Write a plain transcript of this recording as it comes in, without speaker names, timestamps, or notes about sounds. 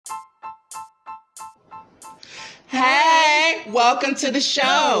Welcome to the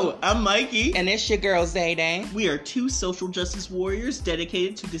show. I'm Mikey. And it's your girl, Zayday. We are two social justice warriors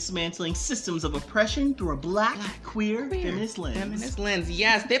dedicated to dismantling systems of oppression through a black, queer, feminist lens.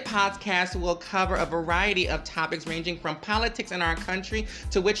 Yes, this podcast will cover a variety of topics ranging from politics in our country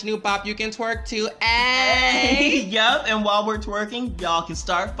to which new bop you can twerk to. Hey! Yup, and while we're twerking, y'all can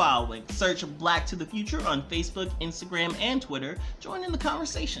start following. Search Black to the Future on Facebook, Instagram, and Twitter. Join in the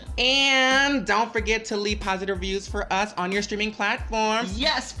conversation. And don't forget to leave positive reviews for us on your streaming platforms.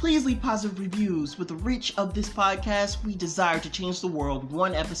 Yes, please leave positive reviews. With the reach of this podcast, we desire to change the world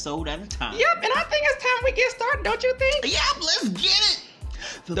one episode at a time. Yep, and I think it's time we get started, don't you think? Yep, let's get it.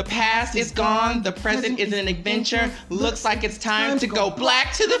 The past is gone, the present is an adventure. Looks like it's time to go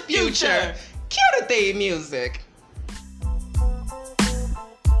black to the future. Cue the theme music.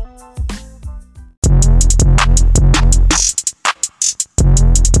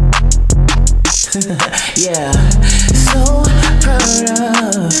 Yeah, so proud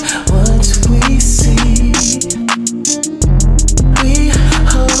of what we see. We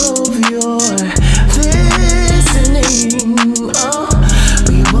hope you're listening. Oh,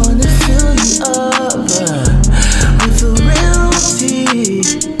 we wanna fill you up with the real tea.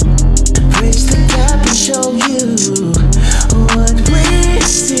 Bridge the gap and show you what we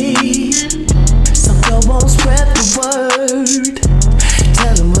see. So go on, spread the word.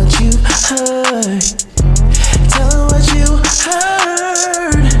 Tell them what you heard. Tell them what you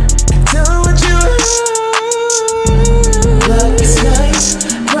heard. Tell them what you heard. Black is night,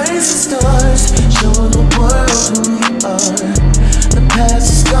 bright as the stars, showing the world who you are. The past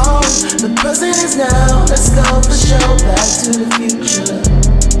is gone, the present is now. Let's go for show, back to the future.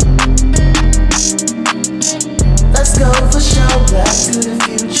 Let's go for show, back to the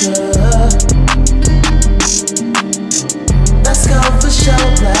future. Let's go for show,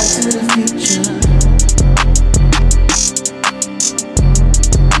 back to the future.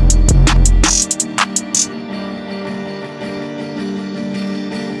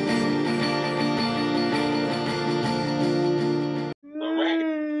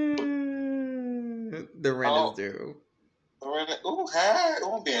 The rent is due. Ooh, hi.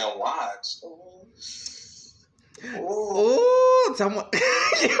 Oh, I'm being watched. Ooh, someone.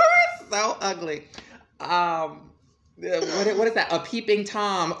 You're so ugly. What is that? A peeping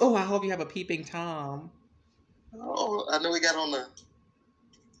Tom. Oh, I hope you have a peeping Tom. Oh, I know we got on the.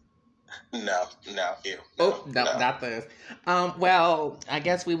 No, ew. No, not this. Well, I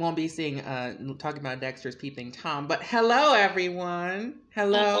guess we won't be talking about Dexter's peeping Tom, but hello, everyone.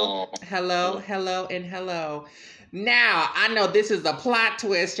 Hello, and hello. Now, I know this is a plot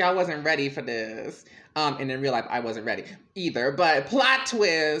twist. Y'all wasn't ready for this. And in real life, I wasn't ready either. But plot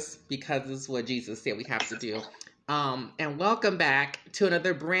twist, because this is what Jesus said we have to do. And welcome back to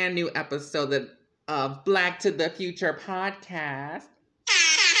another brand new episode of Black to the Future podcast.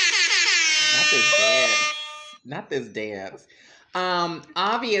 Not this dance.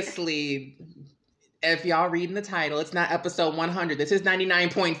 Obviously, if y'all reading the title, it's not episode 100. This is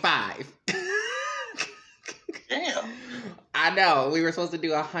 99.5. Damn. I know, we were supposed to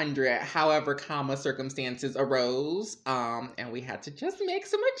do 100, however, circumstances arose, and we had to just make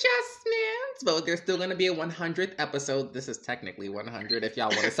some adjustments, but there's still going to be a 100th episode. This is technically 100 if y'all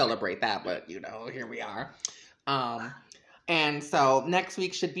want to celebrate that, but, here we are. And so next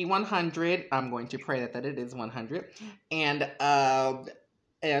week should be 100. I'm going to pray that it is 100.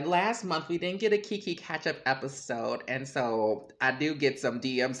 And last month we didn't get a Kiki catch-up episode, and so I do get some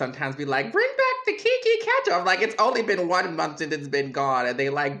DMs sometimes be like, bring back the Kiki catch-up. I'm like, it's only been 1 month since it's been gone, and they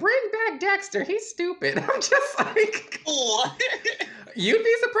like, bring back Dexter, he's stupid. I'm just like, you'd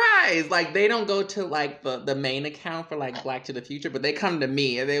be surprised. Like, they don't go to like the main account for like Black to the Future, but they come to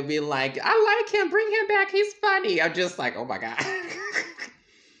me and they'll be like, I like him, bring him back, he's funny. I'm just like, oh my God.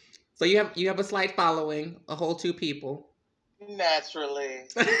 So you have a slight following, a whole 2 people. Naturally.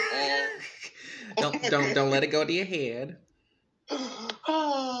 Don't let it go to your head.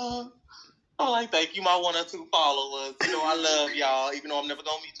 Thank you, my 1 or 2 followers. I love y'all, even though I'm never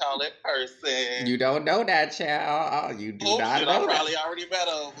gonna meet y'all in person. You don't know that, child. You do not know I that. probably already met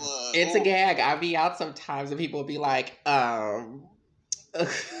them. It's a gag. I be out sometimes and people will be like,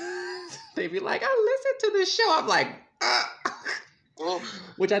 they be like, I listened to this show. I'm like,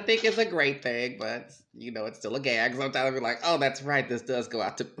 which I think is a great thing, but it's still a gag. Sometimes I'll be like, oh, that's right, this does go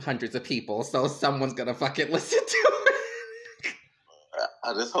out to hundreds of people, so someone's gonna fucking listen to it.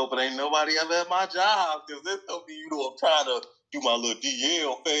 I just hope it ain't nobody ever at my job, because this gonna be, I'm trying to do my little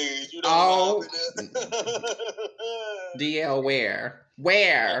DL phase, Oh, DL where?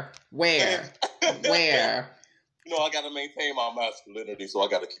 Where? I gotta maintain my masculinity, so I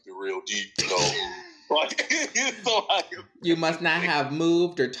gotta keep it real deep, So you must not have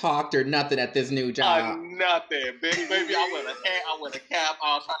moved or talked or nothing at this new job. Nothing, baby. I wear a hat. I wear a cap.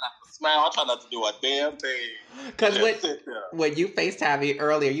 I'll try not to smile. I'll try not to do a damn thing. Because when you FaceTimed me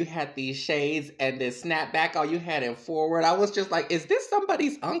earlier, you had these shades and this snapback. All you had it forward. I was just like, is this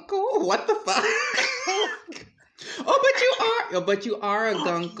somebody's uncle? What the fuck? But you are a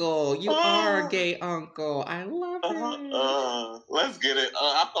gunkle. You are a gay uncle. I love it. Let's get it.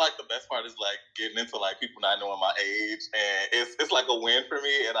 I feel like the best part is like getting into like people not knowing my age, and it's like a win for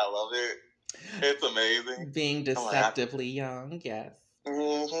me, and I love it. It's amazing. Being deceptively young, yes.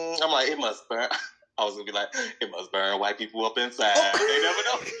 Mm-hmm. I'm like, it must burn. I was gonna be like, it must burn white people up inside. They never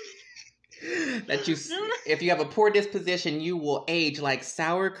know. That if you have a poor disposition, you will age like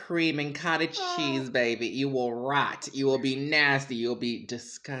sour cream and cottage cheese, baby. You will rot. You will be nasty. You'll be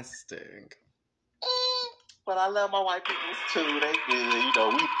disgusting. But I love my white people too. They good. You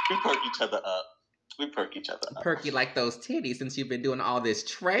know, we perk each other up. Perky like those titties since you've been doing all this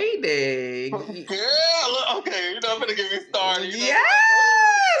trading. Girl, okay, you're not gonna get me started. Yes!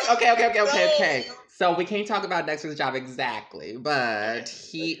 Okay. So we can't talk about Dexter's job exactly, but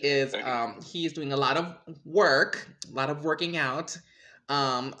he is he's doing a lot of work, a lot of working out,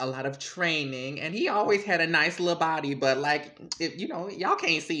 a lot of training, and he always had a nice little body, but like, if you know, y'all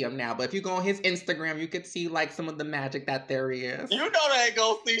can't see him now, but if you go on his Instagram, you could see like some of the magic that there is. You know they ain't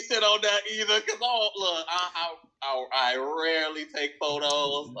gonna see shit on that either, because I rarely take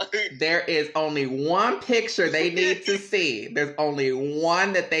photos. There is only one picture they need to see. There's only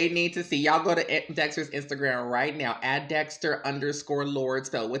one that they need to see. Y'all go to Dexter's Instagram right now, @Dexter_Lord,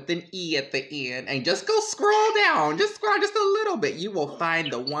 spelled with an E at the end, and just go scroll down. Just scroll just a little bit. You will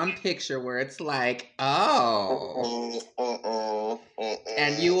find the one picture where it's like, oh.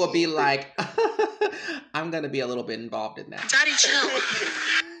 And you will be like, I'm going to be a little bit involved in that. Daddy, chill.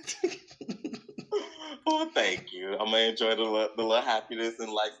 Well, thank you. I'm going to enjoy the little happiness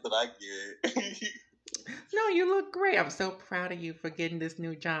and likes that I get. No, you look great. I'm so proud of you for getting this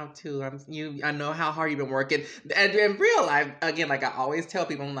new job too. I know how hard you've been working. And in real life, again, like I always tell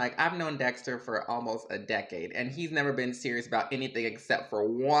people, I'm like, I've known Dexter for almost a decade, and he's never been serious about anything except for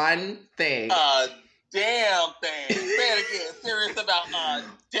one thing. Damn thing. Say it again. Serious about a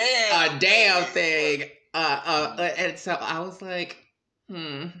damn thing. And so I was like,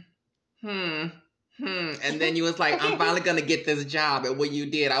 And then you was like, I'm finally gonna get this job. And when you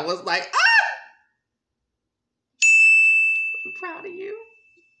did, I was like, I'm proud of you.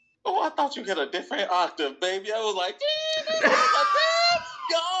 Oh, I thought you had a different octave, baby. I was like, go ahead.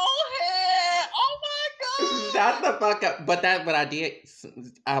 Oh my God. Shut the fuck up. But I did,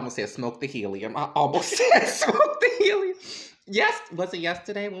 I almost said smoke the helium. I almost said smoke the helium. Yes, was it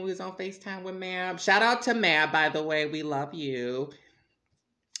yesterday when we was on FaceTime with Mab? Shout out to Mab, by the way. We love you.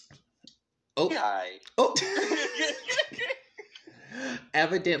 Oh. Hi. Oh.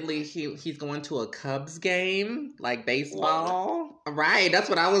 Evidently, he's going to a Cubs game, like baseball. What? Right, that's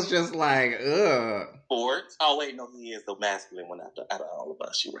what I was just like, ugh. Sports? Oh, wait, no, he is the masculine one out of all of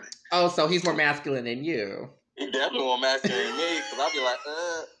us, you're right. Oh, so he's more masculine than you. He definitely more masculine than me, because I'll be like,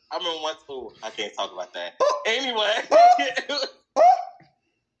 I'm in one school. I can't talk about that. Anyway. But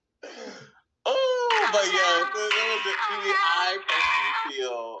yeah, I personally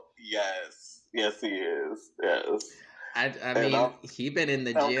feel, yes, he is, yes. I mean, he been in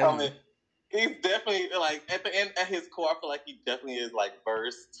the gym. He's definitely, like, at the end, at his core, I feel like he definitely is, like,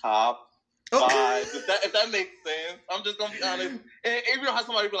 verse top five. If that makes sense. I'm just going to be honest. And even though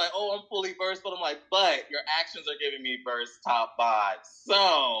somebody be like, oh, I'm fully verse, but I'm like, but your actions are giving me verse top five.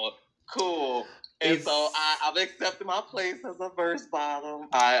 So, cool. And so I've accepted my place as a verse bottom.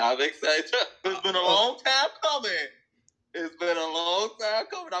 I've accepted. It's been a long time coming.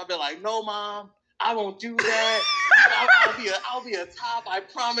 I've been like, no, Mom, I won't do that. I'll be a top. I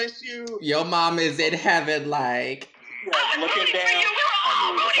promise you. Your mom is in heaven, like looking down. I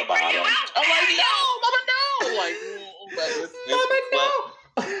knew it was the bottom. I'm like, no, Mama, no. Like, Mama, no.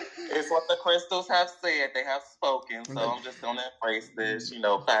 It's what the crystals have said. They have spoken. So I'm just gonna embrace this.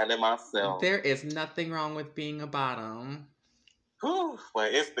 Finding myself. There is nothing wrong with being a bottom. Whew,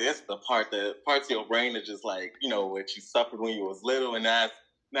 but it's the parts of your brain that just like, what you suffered when you was little, and now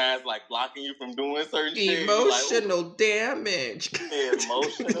it's like blocking you from doing certain shit. Emotional damage.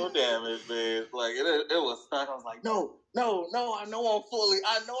 Emotional damage, man. Like it was stuck. I was like, no. I know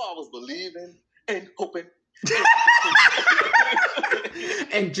I was believing and hoping.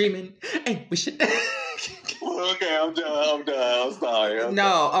 And dreaming and wishing. Okay, I'm done. I'm sorry.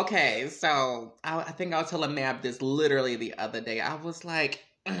 No, okay. So I think I was telling Mab this literally the other day. I was like,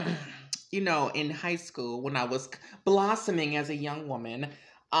 in high school when I was blossoming as a young woman,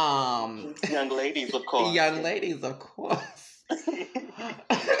 Young ladies, of course. Young ladies, of course. Our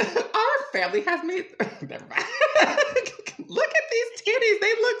family has made. Never mind. Look at these titties.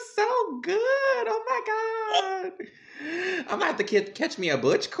 They look so good. Oh my God. I'm about to catch me a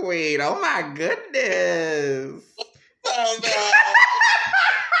butch queen. Oh my goodness. Oh,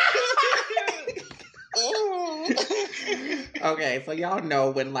 Okay, so y'all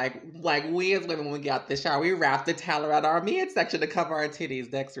know when like we as women when we get out the shower, we wrap the towel around our midsection to cover our titties.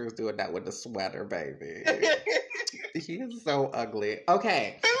 Dexter is doing that with the sweater, baby. He is so ugly.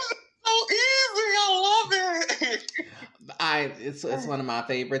 Okay. so easy. I love it. It's one of my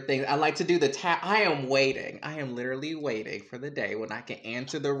favorite things. I like to do the towel. I am literally waiting for the day when I can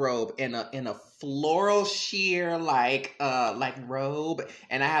enter the robe in a floral sheer like robe,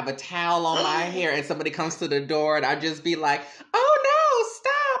 and I have a towel on my hair, and somebody comes to the door, and I just be like, "Oh no,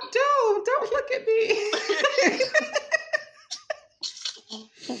 stop! Don't look at me."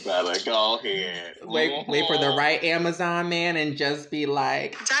 Better go ahead. Wait for the right Amazon man, and just be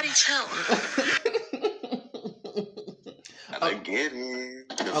like, Daddy, chill. I get it.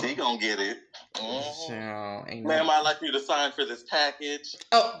 Because he gonna get it. So, Ma'am, I'd like you to sign for this package.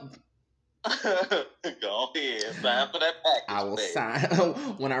 Oh. Go ahead. Sign for that package. I will baby. sign.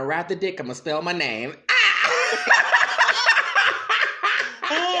 When I wrap the dick, I'm going to spell my name.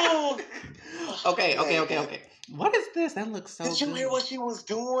 Okay. What is this? That looks so good. Did you hear what she was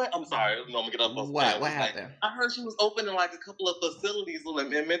doing? I'm sorry. I'm going to get up on What? stage. What happened? I heard she was opening like a couple of facilities in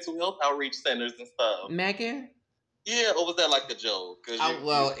mental health outreach centers and stuff. Megan? Yeah, or was that like a joke?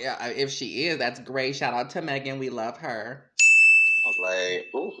 Yeah, if she is, that's great. Shout out to Megan. We love her. I was like,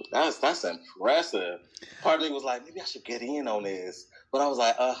 ooh, that's impressive. Part of me was like, maybe I should get in on this. But I was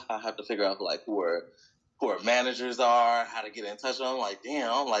like, I have to figure out like who her managers are, how to get in touch with them. I'm like,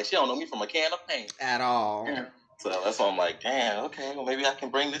 damn, she don't know me from a can of paint. At all. Yeah. So that's why I'm like, damn, okay, well maybe I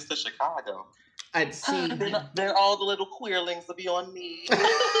can bring this to Chicago. I'd see. Then all the little queerlings will be on me.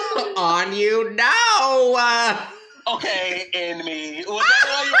 On you? No! Okay, in me.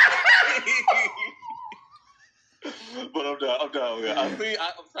 But I'm done. I'm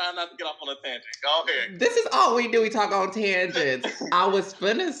trying not to get off on a tangent. Go ahead. This is all we do. We talk on tangents. I was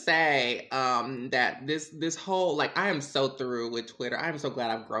finna say that this whole like I am so through with Twitter. I am so glad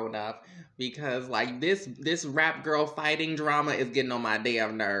I've grown up because like this rap girl fighting drama is getting on my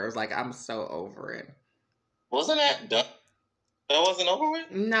damn nerves. Like I'm so over it. Wasn't that done? That wasn't over with?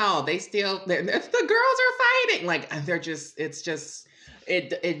 No, the girls are fighting. Like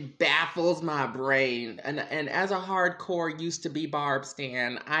it baffles my brain. And as a hardcore used to be Barb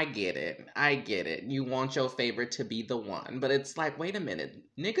stan, I get it. You want your favorite to be the one. But it's like, wait a minute.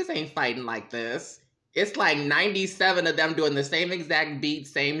 Niggas ain't fighting like this. It's like 97 of them doing the same exact beat,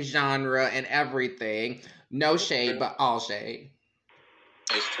 same genre and everything. No shade, but all shade.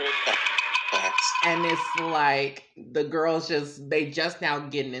 It's true. And it's like the girls they just now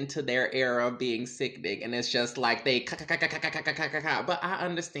getting into their era of being sickening, and it's just like they but I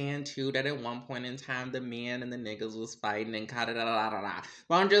understand too that at one point in time the men and the niggas was fighting and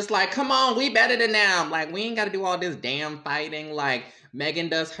but I'm just like, come on, we better than them. Like we ain't gotta do all this damn fighting. Like Megan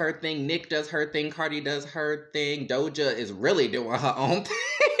does her thing, Nick does her thing, Cardi does her thing, Doja is really doing her own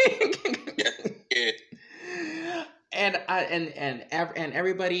thing. Yeah. And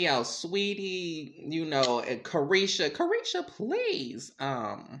everybody else, Sweetie, and Carisha, please.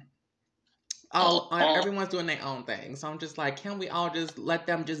 Everyone's doing their own thing. So I'm just like, can we all just let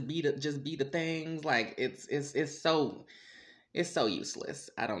them just be the things? Like it's so useless.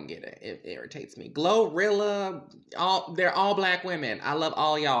 I don't get it. It irritates me. Glorilla, they're all black women. I love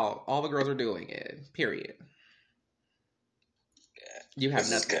all y'all. All the girls are doing it. Period. You have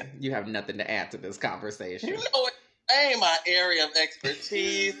nothing. You have nothing to add to this conversation. You know what? That ain't my area of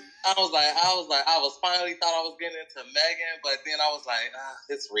expertise. I was finally thought I was getting into Megan, but then I was like,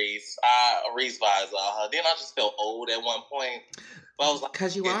 it's Reese. Reese vibes on her. Then I just felt old at one point. But I was like,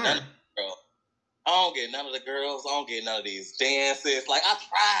 because you are. I don't get none of the girls. I don't get none of these dances. Like I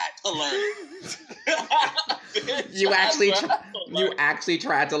tried to learn. You actually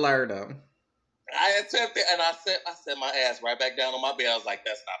tried to learn them. I attempted, and I set my ass right back down on my bed. I was like,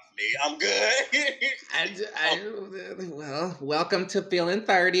 that's not for me. I'm good. Well, welcome to Feeling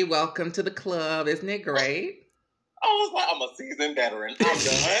 30. Welcome to the club. Isn't it great? I was like, I'm a seasoned veteran. I'm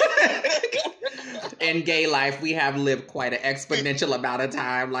done. In gay life, we have lived quite an exponential amount of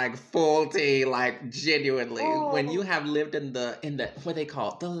time, like full tea, like genuinely. When you have lived in the what they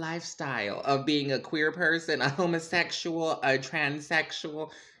call the lifestyle of being a queer person, a homosexual, a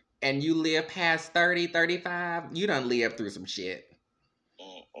transsexual, and you live past 30, 35, you done lived through some shit.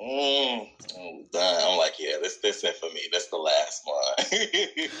 I'm like, yeah, this it for me. That's the last one.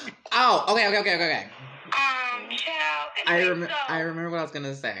 Oh, okay. Child. I remember what I was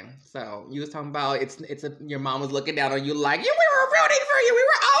gonna say. So you was talking about your mom was looking down on you like, yeah, we were rooting for you. We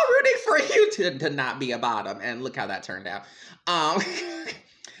were all rooting for you to not be a bottom, and look how that turned out.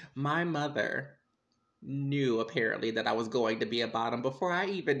 My mother knew apparently that I was going to be a bottom before I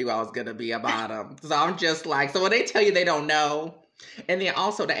even knew I was gonna be a bottom. So I'm just like, so when they tell you they don't know. And then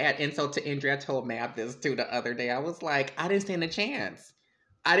also to add insult to injury, I told Matt this too the other day. I was like, I didn't stand a chance.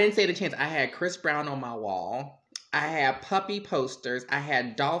 I had Chris Brown on my wall. I had puppy posters. I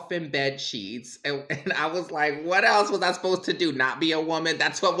had dolphin bed sheets. And I was like, what else was I supposed to do? Not be a woman?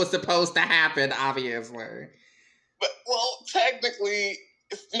 That's what was supposed to happen, obviously. But, well, technically,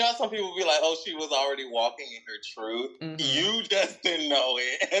 you know, some people be like, oh, she was already walking in her truth. Mm-hmm. You just didn't know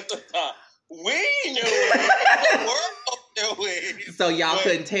it at the time. We knew it. The world knew it. So y'all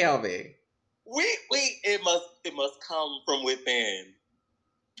couldn't tell me. It must come from within.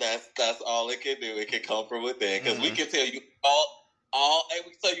 That's all it can do. It can come from within, because we can tell you all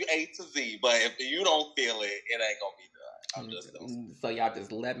we tell you A to Z, but if you don't feel it, it ain't gonna be done. So y'all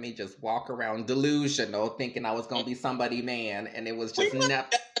just let me just walk around delusional, thinking I was gonna be somebody man, and it was just never. They're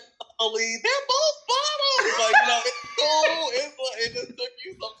both bottoms, but you know it's cool. It just took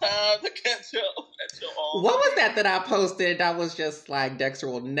you some time to catch up at your own. What was that I posted? That was just like, Dexter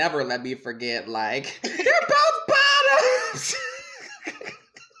will never let me forget. Like, they're both bottoms.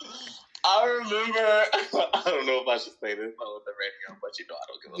 I remember, I don't know if I should say this on the radio, but you know I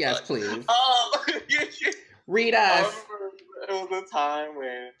don't give a fuck. Yes, please. Read us. I remember it was a time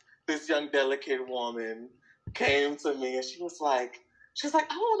when this young, delicate woman came to me and she was like, I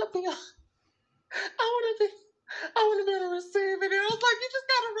want to be able to receive it. And I was like, you just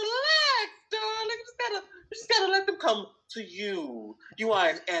gotta relax, darling. You just gotta let them come to you. You are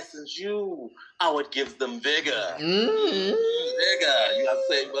in essence you. It gives them vigor. Mm-hmm. Vigor. You must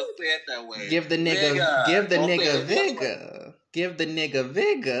say it that way. Give the nigga vigor. Give the nigga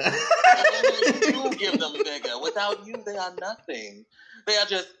vigor. You give them vigor. Without you, they are nothing. They're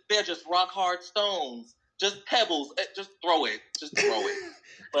just rock hard stones. Just pebbles. Just throw it.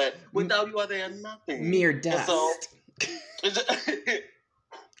 But without you, they are nothing. Mere dust. So, just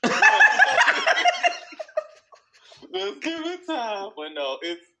give it time. But no,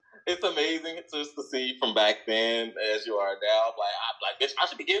 it's amazing just to see from back then as you are now. I'm like, bitch, I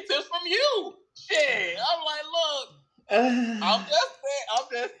should be getting tips from you. Shit. I'm like, look. I'm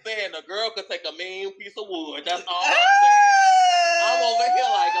just saying, a girl could take a mean piece of wood. That's all I'm saying. I'm over here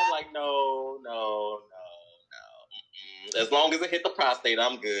I'm like, no. Mm-mm. As long as it hit the prostate,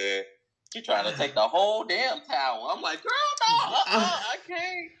 I'm good. She trying to take the whole damn towel. I'm like, girl, no, I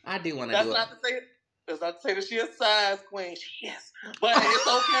can't. I do want to do it. That's not to say that she a size queen. She is. But it's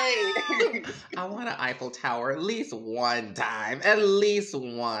okay. I want an Eiffel Tower at least one time. At least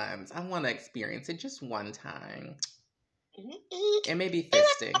once. I want to experience it just one time. And maybe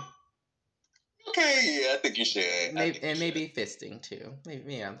fisting. Okay, yeah, I think you should. Maybe fisting too.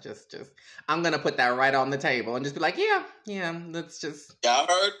 Maybe, yeah, just. I'm gonna put that right on the table and just be like, yeah. Let's just. Y'all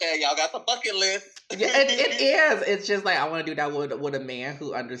heard that? Y'all got the bucket list. Yeah, it is. It's just like I want to do that with a man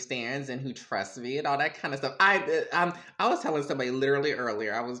who understands and who trusts me and all that kind of stuff. I was telling somebody literally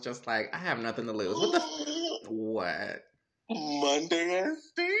earlier. I was just like, I have nothing to lose. What? Monday and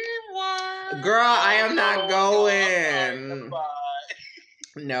Steve. Girl, I am not going.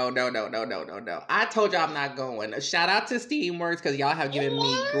 No. I told y'all I'm not going. Shout out to Steamworks because y'all have given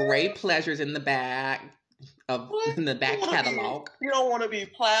me great pleasures in the back catalog. You don't want to be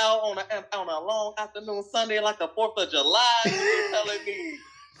plowed on a long afternoon Sunday like the 4th of July. You're telling me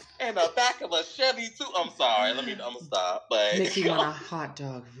in the back of a Chevy too. I'm sorry. I'm gonna stop. But makes you want a hot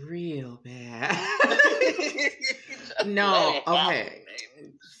dog real bad. No, okay.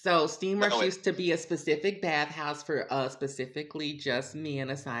 So Steamworks used to be a specific bathhouse for specifically just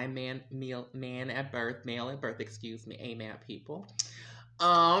men, assigned male at birth, AMAP people.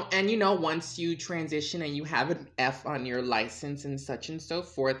 And once you transition and you have an F on your license and such and so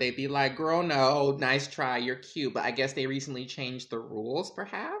forth, they'd be like, girl, no, nice try, you're cute. But I guess they recently changed the rules,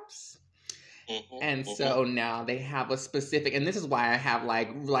 perhaps. And so now they have a specific, and this is why I have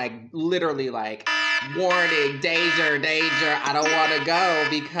literally warning, danger, I don't want to go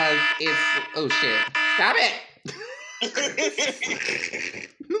because it's, oh shit, stop it.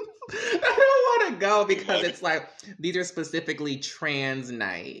 I don't want to go because it's like, these are specifically trans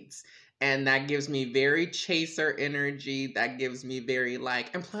nights. And that gives me very chaser energy. That gives me very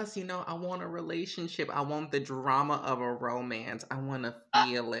like, and plus, you know, I want a relationship. I want the drama of a romance. I want to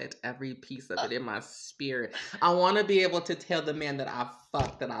feel it, every piece of it in my spirit. I want to be able to tell the man that I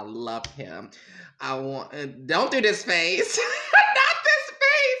fucked that I love him. I want, don't do this face. Not this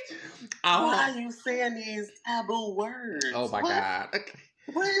face. Why are you saying these taboo words? Oh my God. Okay.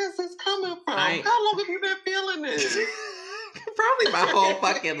 Where is this coming from? How long have you been feeling this? Probably my whole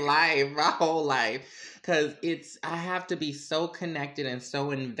fucking life. My whole life. Because I have to be so connected and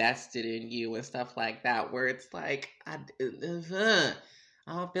so invested in you and stuff like that, where it's like, I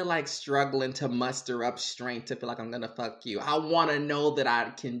don't feel like struggling to muster up strength to feel like I'm going to fuck you. I want to know that I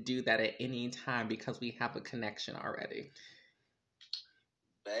can do that at any time because we have a connection already.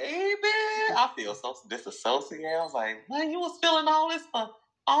 Baby, I feel so disassociated. I was like, man, you was feeling all this for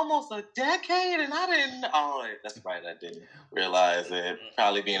almost a decade, and I didn't. Oh, that's right, I didn't realize it.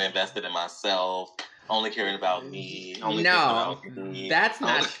 Probably being invested in myself, only caring about me. That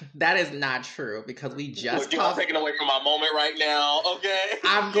is not true because we just. You're taking away from my moment right now, okay?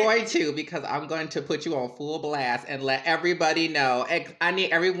 I'm going to because I'm going to put you on full blast and let everybody know. I need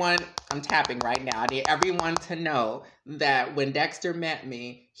everyone. I'm tapping right now. I need everyone to know that when Dexter met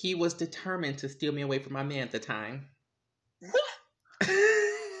me, he was determined to steal me away from my man at the time. What?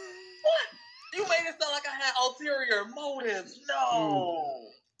 You made it sound like I had ulterior motives. No.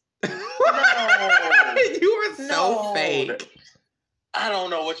 No. You are so fake. I don't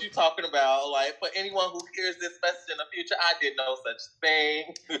know what you're talking about. Like, for anyone who hears this message in the future, I did no such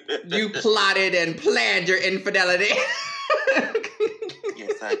thing. You plotted and planned your infidelity.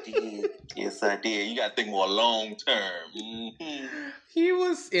 Yes, I did. Yes, I did. You gotta think more long term. Mm-hmm.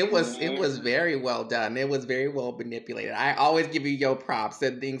 It was very well done. It was very well manipulated. I always give you your props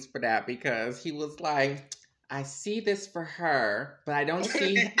and things for that because he was like, I see this for her, but I don't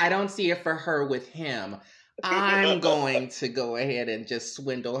see it for her with him. I'm going to go ahead and just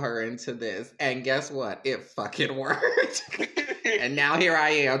swindle her into this. And guess what? It fucking worked. And now here I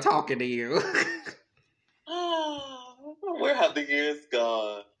am talking to you. Where have the years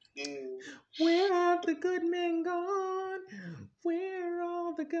gone? Where have the good men gone? Where are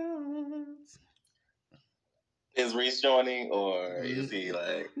all the guns? Is Reese joining or is he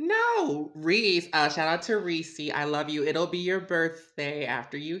like... No, Reese. Shout out to Reese. I love you. It'll be your birthday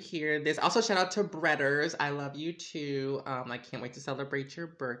after you hear this. Also, shout out to Bretters. I love you too. I can't wait to celebrate your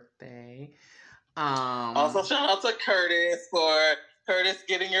birthday. Also, shout out to Curtis for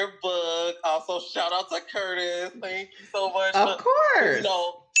getting your book. Also, shout out to Curtis. Thank you so much. Of course.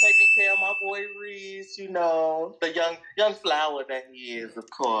 Taking care of my boy Reese, the young flower that he is, of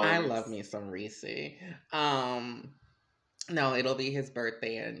course. I love me some Reese. No, it'll be his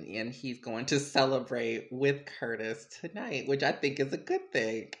birthday and he's going to celebrate with Curtis tonight, which I think is a good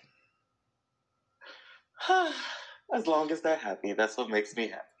thing. As long as they're happy, that's what makes me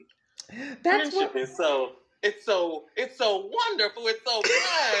happy. That's Friendship is so wonderful. It's so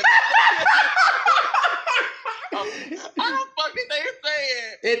fun. How the fuck did they say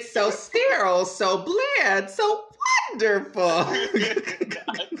it? It's so sterile, so bland, so wonderful.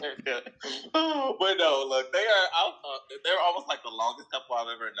 But no, look, they're almost like the longest couple I've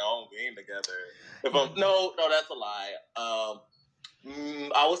ever known being together. No, that's a lie.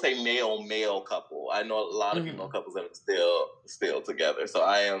 I would say male couple. I know a lot of female couples that are still together. So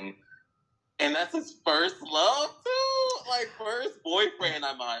I am, and that's his first love too, like first boyfriend.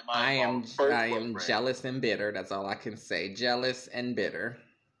 I am jealous and bitter. That's all I can say. Jealous and bitter.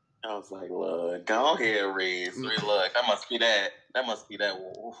 I was like, look, go ahead, Reese. Look, that must be that.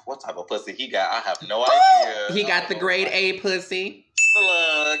 What type of pussy he got? I have no idea. He got the grade A pussy.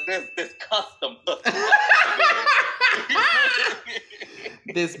 Look, this custom pussy.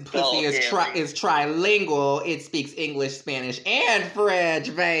 This pussy is trilingual. It speaks English, Spanish, and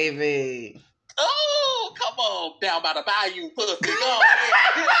French, baby. Oh, come on, down by the bayou, pussy. Go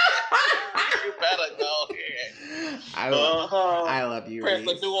ahead. You better go ahead. I love you, Prince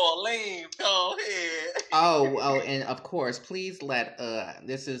Reese. of New Orleans, go ahead. Oh, and of course, please let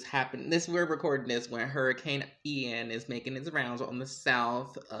we're recording this when Hurricane Ian is making its rounds on the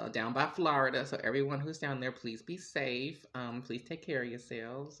south, down by Florida. So everyone who's down there, please be safe. Please take care of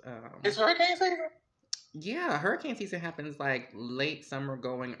yourselves. It's hurricane season? Yeah, hurricane season happens like late summer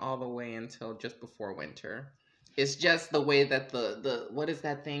going all the way until just before winter. It's just the way that the what is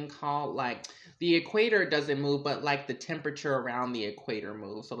that thing called? Like the equator doesn't move, but like the temperature around the equator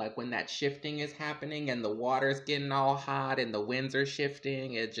moves. So like when that shifting is happening and the water's getting all hot and the winds are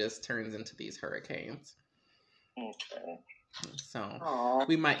shifting, it just turns into these hurricanes. Okay. So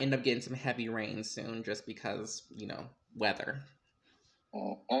we might end up getting some heavy rain soon just because, weather.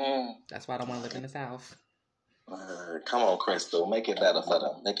 Mm-mm. That's why I don't want to live in the South. Come on, Crystal. Make it better for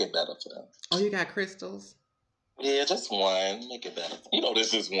them. Make it better for them. Oh, you got crystals? Yeah, just one. Make it better. You know,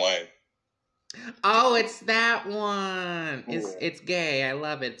 this is one. Oh, it's that one. Yeah. It's gay. I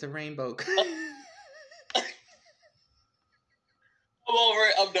love it. It's a rainbow. I'm over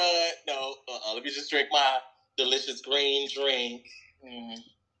it. I'm done. No, let me just drink my delicious green drink.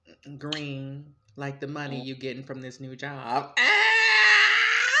 Green, like the money you getting from this new job.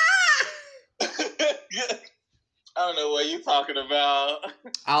 I don't know what you're talking about.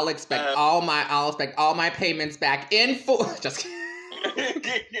 I'll expect all my payments back in full. Just kidding. I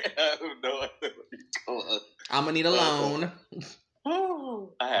have no idea what you're doing. I'm gonna need a loan.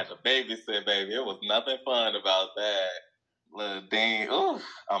 I had to babysit, baby. It was nothing fun about that. Little Dean,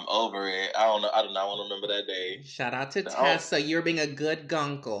 I'm over it. I don't know. I do not want to remember that day. Shout out to Tessa. You're being a good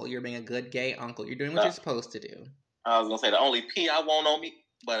gunkle. You're being a good gay uncle. You're doing what you're supposed to do. I was gonna say the only pee I want on me,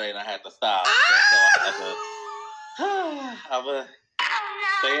 but then I had to stop. I'm gonna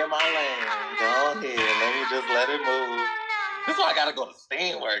stay in my lane. Go ahead. Let me just let it move. This is why I gotta go to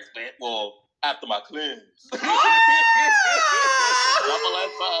Steamworks, man. Well, after my cleanse.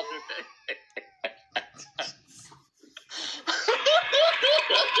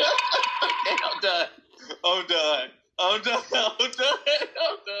 I'm done.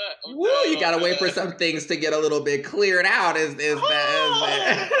 Woo, you gotta wait for some things to get a little bit cleared out. Is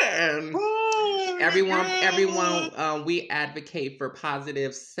everyone, we advocate for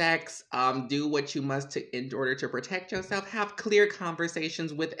positive sex. Do what you must in order to protect yourself. Have clear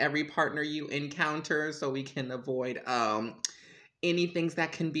conversations with every partner you encounter so we can avoid any things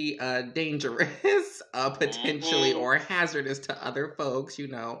that can be dangerous, potentially, or hazardous to other folks, you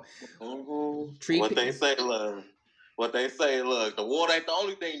know. What they say, look, the water ain't the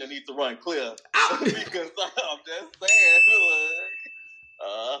only thing that needs to run clear. Because I'm just saying, look.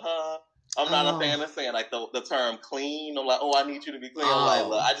 I'm not a fan of saying, like, the term clean. I'm like, I need you to be clean. I'm like,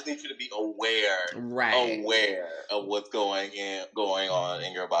 look, I just need you to be aware of what's going on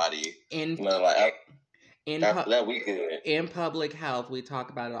in your body. After that, we good. In public health, we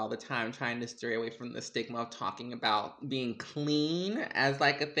talk about it all the time, trying to stray away from the stigma of talking about being clean as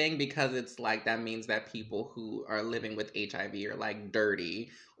like a thing, because it's like that means that people who are living with HIV are like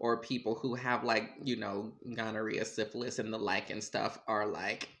dirty, or people who have like, you know, gonorrhea, syphilis, and the like and stuff are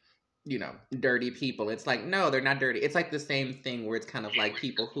like, you know, dirty people. It's like, no, they're not dirty. It's like the same thing where it's kind of like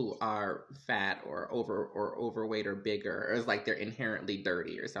people who are fat or overweight or bigger, or it's like they're inherently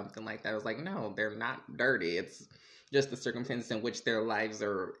dirty or something like that. I was like, no, they're not dirty. It's just the circumstances in which their lives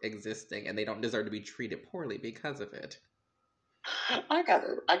are existing, and they don't deserve to be treated poorly because of it. I got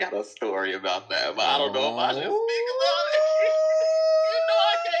a story about that, but I don't know if I should speak about it.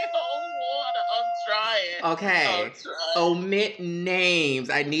 Okay. Omit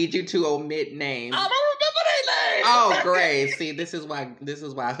names. I need you to omit names. I don't remember their names. Oh, great. See, this is why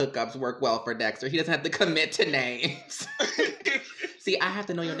hookups work well for Dexter. He doesn't have to commit to names. See, I have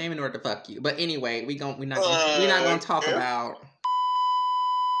to know your name in order to fuck you. But anyway, we're not gonna talk about.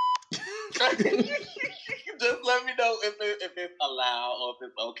 Just let me know if it's allowed or if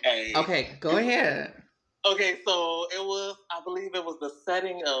it's okay. Okay, go ahead. Okay, so I believe it was the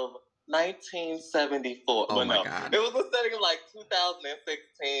setting of 1974. Oh my God. It was a setting of like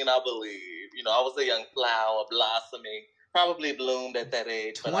 2016, I believe. You know, I was a young flower blossoming, probably bloomed at that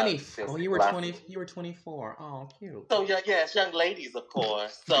age. 20. Oh, you were 20. You were 24. Oh, cute. So yes, young ladies, of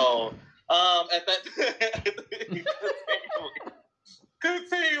course. So at that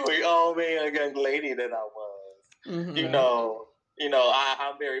continuing. Oh man, a young lady that I was. Mm-hmm. You know,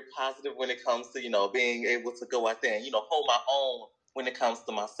 I'm very positive when it comes to, you know, being able to go out there and, you know, hold my own when it comes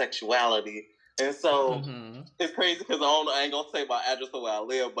to my sexuality. And so it's crazy because I ain't gonna say my address or where I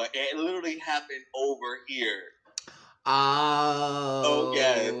live, but it literally happened over here. Oh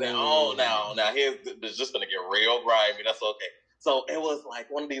yes. Now here's it's just gonna get real grimy. That's okay. So it was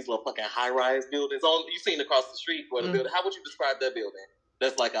like one of these little fucking high-rise buildings. You seen across the street where the building. How would you describe that building?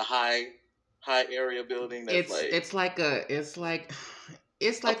 That's like a high area building. That's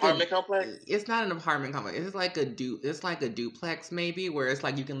it's like apartment complex. It's not an apartment complex. It's like a duplex maybe, where it's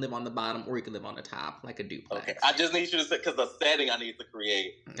like you can live on the bottom or you can live on the top, like a duplex. Okay, I just need you to say, because the setting I need to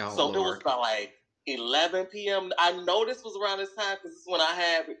create. Oh, so Lord. It was about like 11 p.m. I know this was around this time because this is when I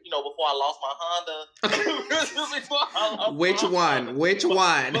had, you know, before I lost my Honda. Which one? But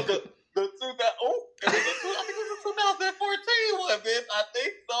I think it was the 2014 one, bitch. I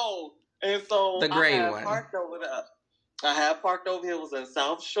think so. And so the gray I had one. parked over there. I had parked over here. It was in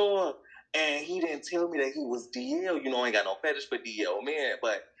South Shore, and he didn't tell me that he was DL. You know, I ain't got no fetish for DL, man.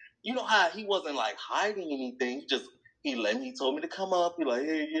 But you know how he wasn't like hiding anything. he told me to come up. He like,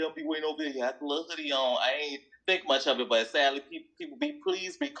 hey, yeah, I'll be waiting over here. He had the little hoodie on. I ain't think much of it, but sadly, people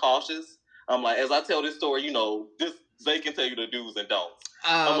please be cautious. I'm like, as I tell this story, they can tell you the do's and don'ts.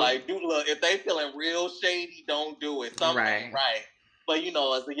 I'm like, dude, look, if they feeling real shady, don't do it. Something right. But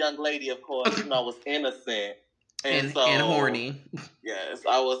as a young lady, of course, I was innocent. And horny. Yes,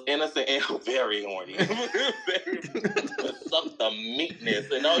 I was innocent and very horny. Suck the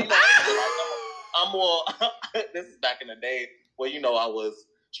meekness. And I'm more. This is back in the day where I was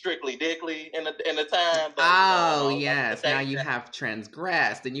strictly dickly in the time. But, yes. Now you have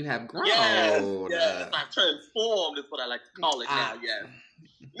transgressed and you have grown. Yes. I transformed is what I like to call it now. Yes.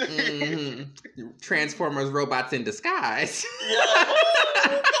 Mm-hmm. Transformers, robots in disguise. Yeah.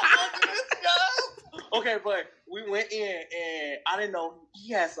 Okay, but we went in and I didn't know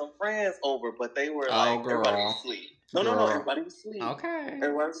he had some friends over, but they were everybody was asleep. No, everybody was asleep. Okay.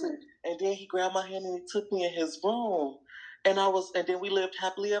 Everybody was asleep. And then he grabbed my hand and he took me in his room. And then we lived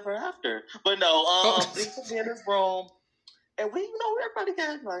happily ever after. But no, he took me in his room. And everybody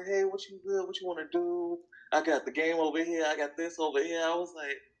got like, hey, what you want to do? I got the game over here. I got this over here. I was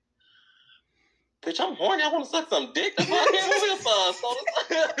like, bitch, I'm horny. I want to suck some dick. That's what I came over here for. So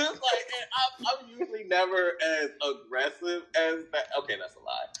it's like, I'm usually never as aggressive as that. Okay, that's a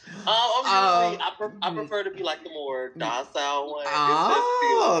lie. I prefer to be like the more docile one.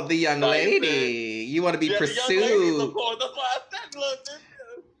 Oh, the young lady. You want to be pursued. The young ladies, of course. That's why I said, look,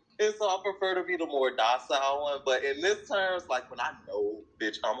 and so I prefer to be the more docile one. But in this terms, like when I know,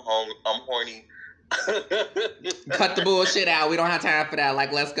 bitch, I'm horny. Cut the bullshit out. We don't have time for that.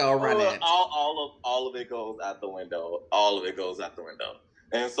 Like, let's go run it. All of it goes out the window. All of it goes out the window.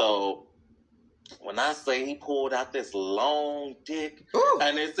 And so when I say he pulled out this long dick,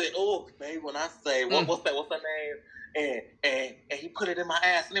 and they said, "Oh, babe," when I say, what's that name? And he put it in my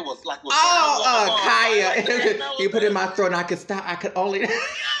ass, and it was like, Kaya. He put it in my throat, and I could stop. I could only.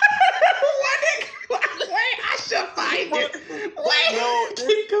 Wait, I should find it. Wait,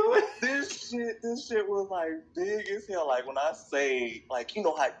 keep going. This shit was like big as hell. Like when I say, like,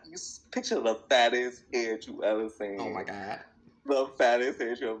 how you picture the fattest head you ever seen. Oh my God. The fattest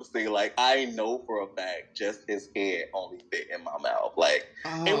head you ever seen. Like I know for a fact, just his head only fit in my mouth. Like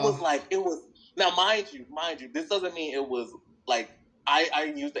it was. Now, mind you, this doesn't mean it was like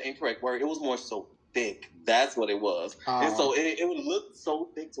I used the incorrect word. It was more so thick. That's what it was. And so it looked so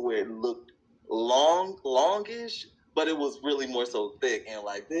thick to where it looked longish, but it was really more so thick and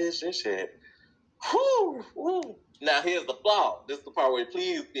like this shit. Whew. Now here's the flaw. This is the part where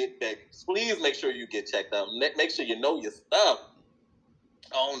please make sure you get checked out. Make sure you know your stuff.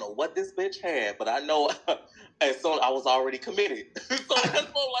 I don't know what this bitch had, but I know as soon I was already committed. So that's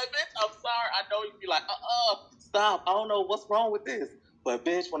so like, bitch, I'm sorry. I know you'd be like, stop. I don't know what's wrong with this. But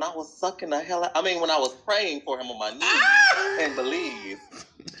bitch, when I was sucking the hell out, when I was praying for him on my knees in Belize,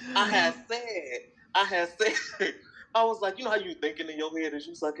 I had said, I was like, how you thinking in your head as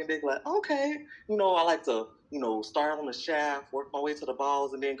you sucking dick? Like, okay, I like to, start on the shaft, work my way to the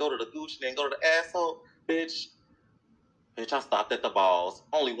balls, and then go to the gooch, and then go to the asshole. Bitch, I stopped at the balls.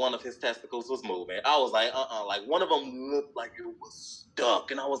 Only one of his testicles was moving. I was like, like one of them looked like it was stuck,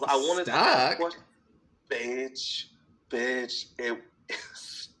 and I wanted to ask a question. Bitch, it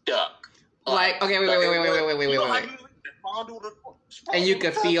stuck. Like, okay, wait. And you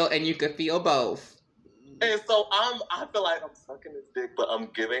could feel both. And so I feel like I'm sucking his dick, but I'm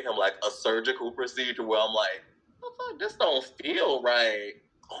giving him like a surgical procedure where I'm like, oh, this don't feel right.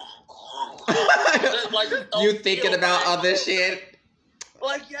 You thinking about other shit?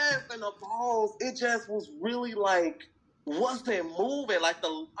 Like, yes, and the balls, it just was really like wasn't moving. Like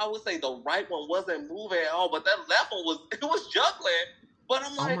I would say the right one wasn't moving at all, but that left one was juggling. But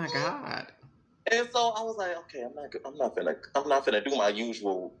I'm like, oh my God. And so I was like, okay, I'm not gonna do my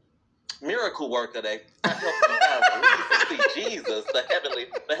usual miracle work today. See Jesus, the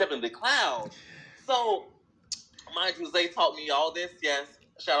heavenly cloud. So, mind you, Zay taught me all this. Yes,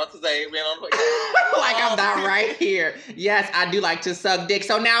 shout out to Zay. Ran on like I'm not right here. Yes, I do like to suck dick.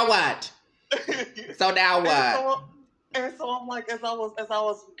 So now what? And so I'm like, as I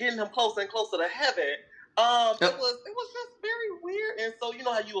was getting him closer and closer to heaven, it was just very weird. And so you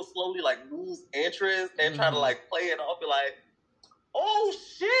know how you will slowly like lose interest and try to like play it off, be like, oh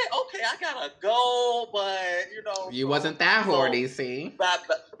shit, okay, I gotta go, but you wasn't that horny, see?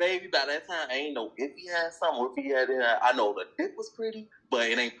 Baby, by that time, I ain't know if he had something or if he had it. I know the dick was pretty, but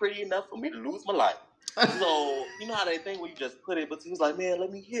it ain't pretty enough for me to lose my life. So you know how they think when you just put it, but he was like, man, let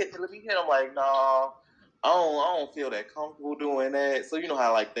me hit. I'm like, nah, I don't feel that comfortable doing that. So you know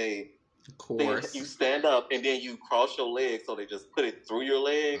how like of course, you stand up and then you cross your legs, so they just put it through your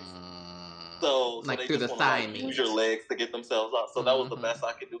legs. So like they through just the want to thigh like, meat. use your legs to get themselves up. So that was the best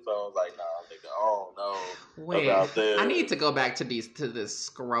I could do. So I was like, nah, nigga, oh no. Wait, about this. I need to go back to this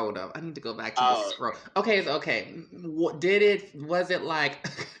scrotum. I need to go back to the scrotum. Okay, so, okay. Was it like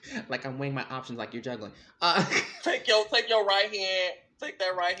like I'm weighing my options like you're juggling? Take your right hand. Take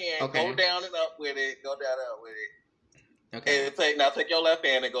that right hand. Okay. Go down and up with it. Go down and up with it. Okay. And take your left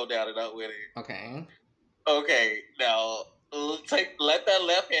hand and go down and up with it. Okay. Okay. Now let that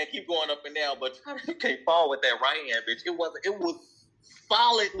left hand keep going up and down, but you can't fall with that right hand, bitch. It was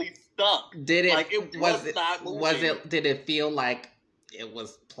solidly stuck. Did it? Like it was not moving. Did it feel like it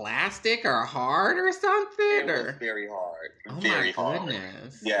was plastic or hard or something? It was very hard. Oh very my hard.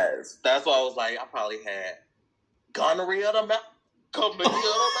 goodness. Yes, that's why I was like, I probably had gonorrhea of the mouth. Chlamydia of the mouth.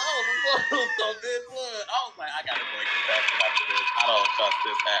 So this was. I was like, I gotta go get back after this. I don't trust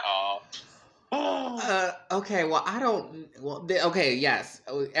this at all. Okay, well, I don't. Well, okay, yes.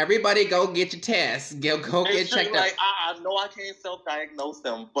 Everybody, go get your tests. Go get checked out. Like, I know I can't self-diagnose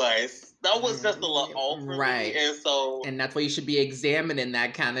them, but that was just a little off for me, and that's why you should be examining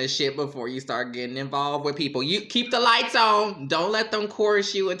that kind of shit before you start getting involved with people. You keep the lights on. Don't let them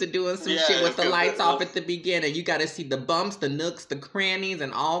coerce you into doing some shit with the lights off at the beginning. You got to see the bumps, the nooks, the crannies,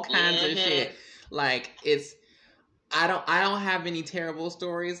 and all kinds of shit. Like it's. I don't have any terrible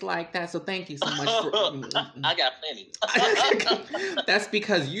stories like that, so thank you so much for... I got plenty. That's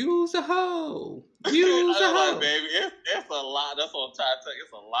because you's a hoe. You's a hoe. Like, baby, it's a lot. That's what I'm trying to tell you.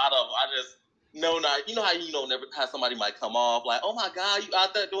 It's a lot of them. I just know not... You know how never have somebody might come off like, oh my God, you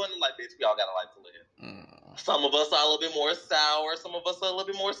out there doing it? Like, bitch, we all got a life to live. Some of us are a little bit more sour. Some of us are a little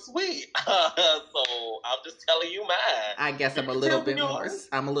bit more sweet. So I'm just telling you mine. I guess I'm a little bit more...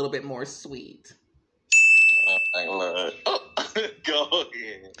 I'm a little bit more sweet. Go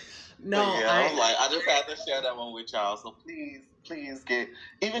ahead. No, I just had to share that one with y'all. So please get,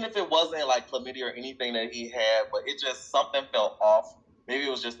 even if it wasn't like chlamydia or anything that he had, but it just something felt off. Maybe it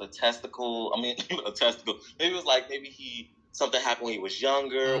was just a testicle. I mean, a testicle. Maybe it was like something happened when he was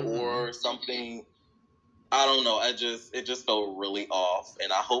younger or something. I don't know. It just felt really off,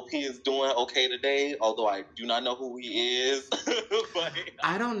 and I hope he is doing okay today. Although I do not know who he is, but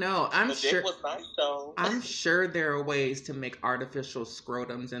I don't know. I'm sure. Was nice, though. I'm sure there are ways to make artificial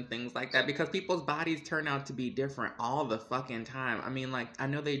scrotums and things like that because people's bodies turn out to be different all the fucking time. I mean, like I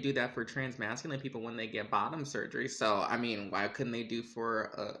know they do that for transmasculine people when they get bottom surgery. So I mean, why couldn't they do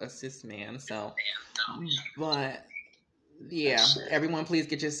for a cis man? So, but. Yeah, everyone please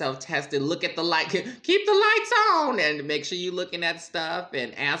get yourself tested. Look at the light. Keep the lights on and make sure you're looking at stuff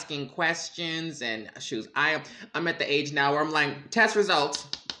and asking questions and shoes. I'm at the age now where I'm like, test results,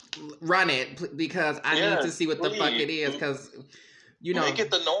 run it because I need to see what the fuck it is because, Make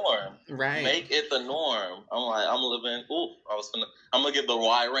it the norm. Right. Make it the norm. I'm like, I'm going to get the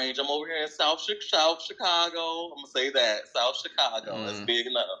wide range. I'm over here in South Chicago. I'm going to say that. South Chicago. It's big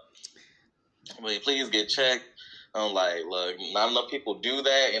enough. But please get checked. I'm like, look, not enough people do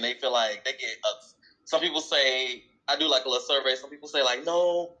that, and they feel like they get. Some people say, I do like a little survey. Some people say, like,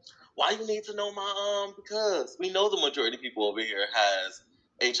 no, why you need to know my because we know the majority of people over here has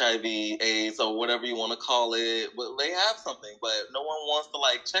HIV, AIDS, or whatever you want to call it, but they have something, but no one wants to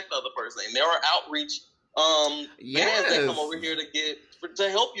like check the other person. And there are outreach vans that come over here to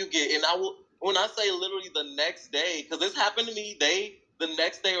help you get. And when I say literally the next day, because this happened to me, the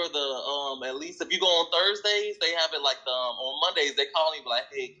next day or at least if you go on Thursdays, they have it like on Mondays, they call me like,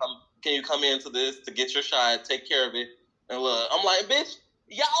 hey, can you come into this to get your shot, take care of it. And look, I'm like, bitch,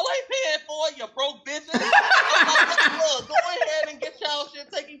 y'all ain't paying for it, you broke bitches. I'm like, look, go ahead and get y'all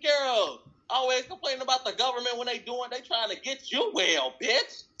shit taken care of. Always complaining about the government when they trying to get you well,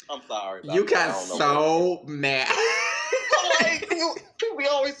 bitch. I'm sorry. You got so mad. Like, we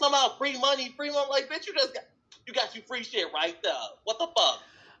always somehow free money. Like, bitch, you got you free shit right there. What the fuck?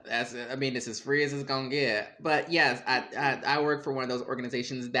 It's as free as it's gonna get. But yes, I work for one of those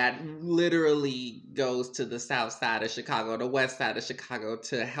organizations that literally goes to the south side of Chicago, the west side of Chicago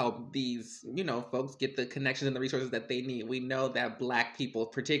to help these, folks get the connections and the resources that they need. We know that Black people,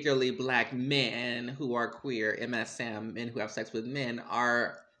 particularly Black men who are queer, MSM, and who have sex with men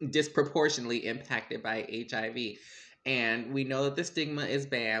are disproportionately impacted by HIV. And we know that the stigma is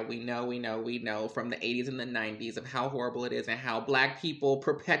bad. We know from the 80s and the 90s of how horrible it is and how Black people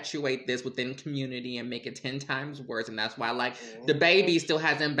perpetuate this within community and make it 10 times worse. And that's why, the baby still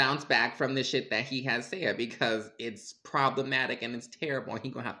hasn't bounced back from the shit that he has said because it's problematic and it's terrible. And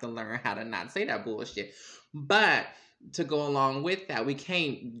he's going to have to learn how to not say that bullshit. But to go along with that. We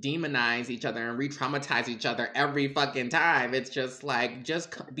can't demonize each other and re-traumatize each other every fucking time. It's just like,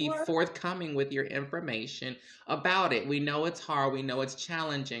 just be forthcoming with your information about it. We know it's hard. We know it's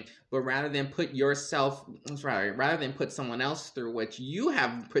challenging. But rather than put someone else through what you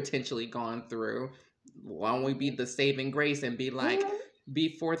have potentially gone through, why don't we be the saving grace and be like,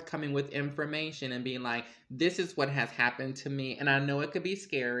 be forthcoming with information and be like, this is what has happened to me. And I know it could be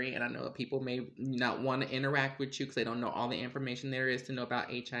scary, and I know that people may not want to interact with you because they don't know all the information there is to know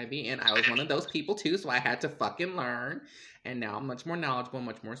about HIV. And I was one of those people too, so I had to fucking learn. And now I'm much more knowledgeable,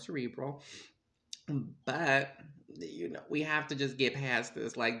 much more cerebral. But, you know, we have to just get past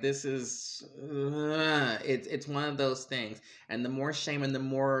this. Like, this is, it's one of those things. And the more shame and the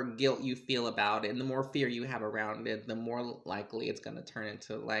more guilt you feel about it, and the more fear you have around it, the more likely it's going to turn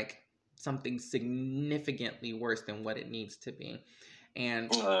into, like, something significantly worse than what it needs to be.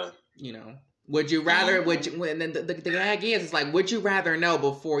 And, you know, would you rather, the gag is like, would you rather know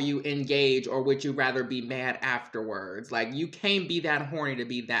before you engage, or would you rather be mad afterwards? Like, you can't be that horny to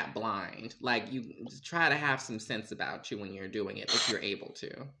be that blind. Like, you try to have some sense about you when you're doing it, if you're able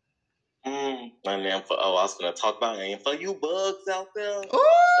to. And then I was going to talk about it. And for you bugs out there,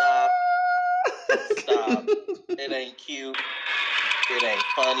 stop. It ain't cute. It ain't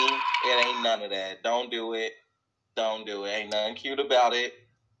funny. It ain't none of that. Don't do it. Ain't nothing cute about it.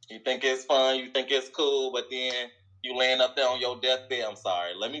 You think it's fun, you think it's cool, but then you laying up there on your deathbed. I'm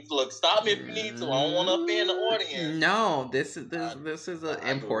sorry. Let me stop me if you need to. I don't want to offend the audience. No, this is an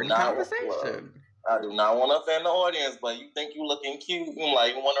important conversation. I do not want to offend the audience, but you think you looking cute. You're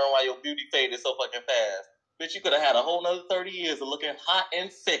like wondering why your beauty faded so fucking fast. Bitch, you could have had a whole nother 30 years of looking hot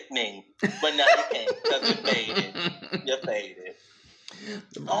and sickening, but now you can't because you faded. You faded.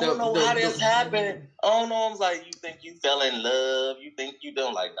 I don't know how this happened. I don't know. I was like, you think you fell in love? You think you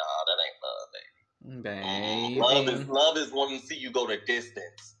don't? Like, nah, that ain't love, baby. Love is wanting to see you go the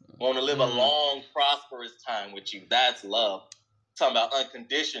distance. Want to live a long, prosperous time with you. That's love. Talking about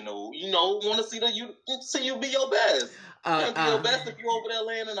unconditional. You know, want to see you be your best. You be your best if you're over there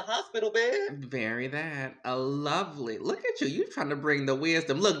laying in a hospital bed. Very that. Lovely. Look at you. You trying to bring the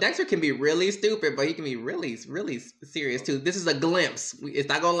wisdom. Look, Dexter can be really stupid, but he can be really, really serious too. This is a glimpse. It's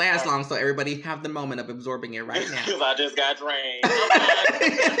not going to last long, so everybody have the moment of absorbing it right now. Because I just got drained.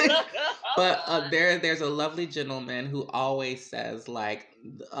 But there's a lovely gentleman who always says, like,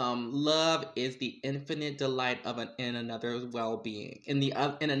 love is the infinite delight in another's well-being,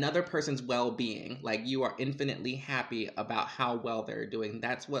 in another person's well-being. Like, you are infinitely happy about how well they're doing.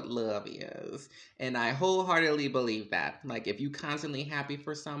 That's what love is, and I wholeheartedly believe that. Like, if you constantly happy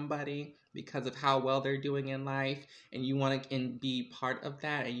for somebody because of how well they're doing in life, and you want to be part of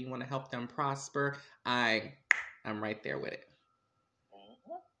that, and you want to help them prosper, I'm right there with it.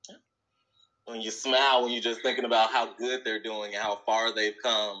 When you smile, when you're just thinking about how good they're doing and how far they've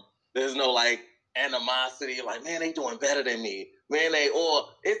come, there's no like animosity. Like, man, they doing better than me. Man,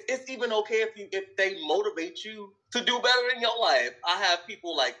 it's even okay if they motivate you to do better in your life. I have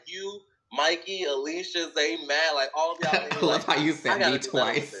people like you, Mikey, Alicia, Zay, Matt, like all of y'all. I love how you said me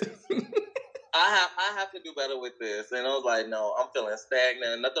twice. I have to do better with this, and I was like, no, I'm feeling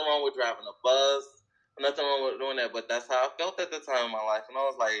stagnant. Nothing wrong with driving a bus. Nothing wrong with doing that, but that's how I felt at the time in my life. And I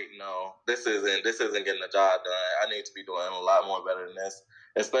was like, no, this isn't getting the job done. I need to be doing a lot more better than this,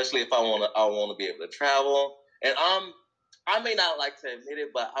 especially if I want to be able to travel. And I may not like to admit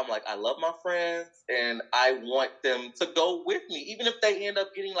it, but I'm like, I love my friends and I want them to go with me, even if they end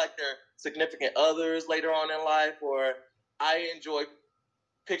up getting like their significant others later on in life. Or I enjoy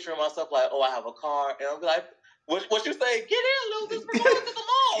picturing myself like, oh, I have a car, and I'm like, what you say? Get in, losers. We're going to the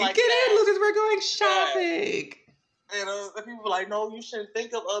mall. Like, get in, losers. We're going shopping. And people were like, no, you shouldn't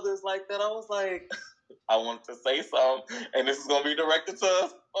think of others like that. I was like, I wanted to say something, and this is going to be directed to a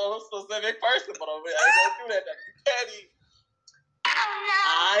specific person, but I ain't going to do that. Petty.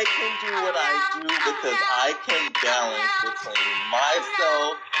 I can do what I do because I can balance between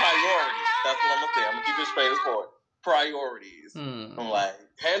myself, priorities. That's what I'm going to say. I'm going to keep it straight as forward. Priorities. I'm like,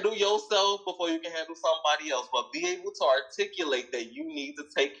 handle yourself before you can handle somebody else, but be able to articulate that you need to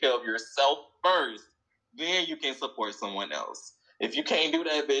take care of yourself first. Then you can support someone else. If you can't do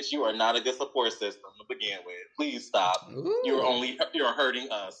that, bitch, you are not a good support system to begin with. Please stop. Ooh. You're hurting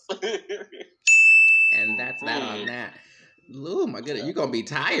us. And that's that on that. Ooh, my goodness, you're gonna be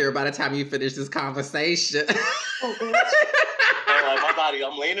tired by the time you finish this conversation. Like my body,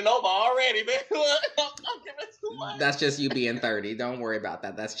 I'm leaning over already, man. I'm giving too much. That's just you being 30. Don't worry about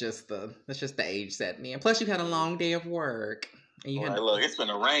that. That's just the age setting in. Plus, you had a long day of work. And you look, it's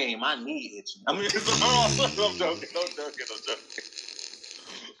gonna rain. My knee itching. I mean, I'm joking.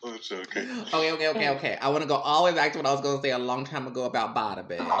 I'm joking. Okay. I want to go all the way back to what I was going to say a long time ago about Bada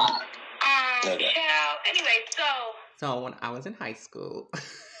Bae. Anyway, So when I was in high school,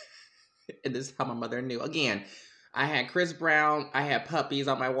 and this is how my mother knew. Again, I had Chris Brown, I had puppies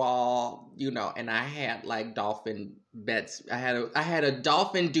on my wall, and I had like dolphin beds. I had a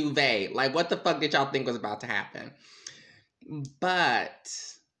dolphin duvet. Like, what the fuck did y'all think was about to happen? But,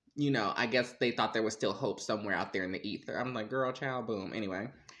 I guess they thought there was still hope somewhere out there in the ether. I'm like, girl, child, boom. Anyway.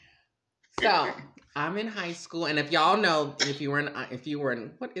 So, I'm in high school, and if y'all know, if you were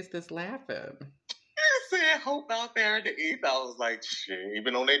in, what is this laughing? You said hope out there in the ether. I was like, shit,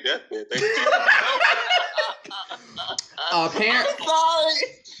 even on their deathbed, they Apparently. I'm sorry.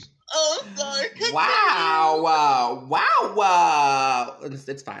 Oh, sorry. Wow.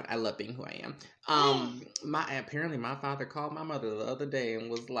 It's fine. I love being who I am. Apparently my father called my mother the other day and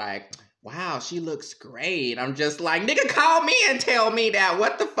was like, wow, she looks great. I'm just like, nigga, call me and tell me that.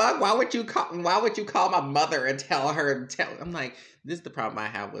 What the fuck? Why would you call my mother and tell her? I'm like, this is the problem I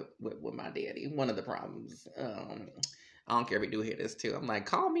have with my daddy. One of the problems. I don't care if you do hear this too. I'm like,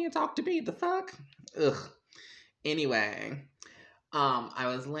 call me and talk to me. The fuck? Ugh. Anyway, I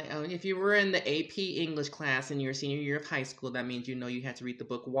was like, if you were in the AP English class in your senior year of high school, that means you had to read the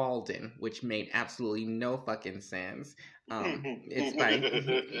book Walden, which made absolutely no fucking sense. It's by.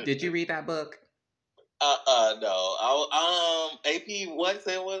 Did you read that book? No. AP what?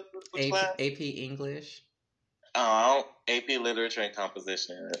 Say what? Which class? AP English. AP Literature and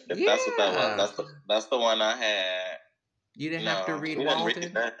Composition. If that's what that was. That's the one I had. You didn't have to read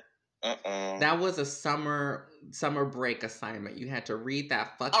Walden. That was a summer break assignment. You had to read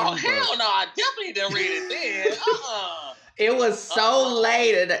that fucking book. Oh, hell no. I definitely didn't read it then. It was so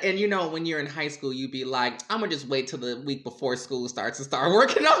late. And when you're in high school, you'd be like, I'm going to just wait till the week before school starts to start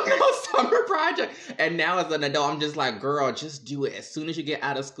working on those summer projects. And now as an adult, I'm just like, girl, just do it. As soon as you get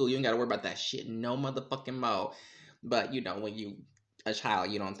out of school, you ain't got to worry about that shit. No motherfucking mo. But, when you a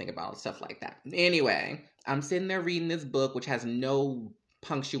child, you don't think about stuff like that. Anyway, I'm sitting there reading this book, which has no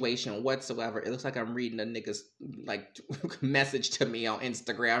punctuation whatsoever. It looks like I'm reading a nigga's message to me on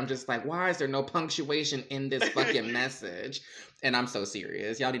Instagram. I'm just like, why is there no punctuation in this fucking message? And I'm so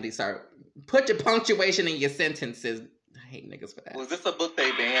serious. Y'all need to put your punctuation in your sentences. I hate niggas for that. Was this a book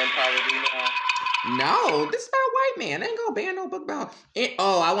they banned probably now? No, this is about a white man. They ain't gonna ban no book about it.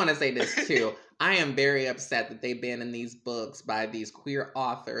 Oh, I want to say this too. I am very upset that they banning these books by these queer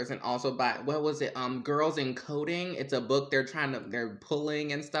authors and also by, what was it? Girls in Coding. It's a book they're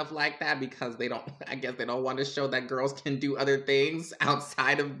pulling and stuff like that because I guess they don't want to show that girls can do other things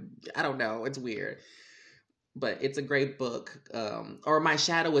outside of, I don't know. It's weird. But it's a great book. Or My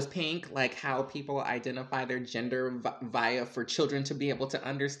Shadow is Pink, like how people identify their gender via for children to be able to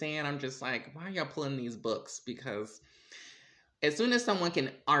understand. I'm just like, why are y'all pulling these books? Because as soon as someone can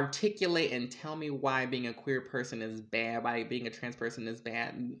articulate and tell me why being a queer person is bad, why being a trans person is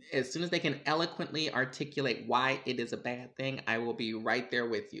bad, as soon as they can eloquently articulate why it is a bad thing, I will be right there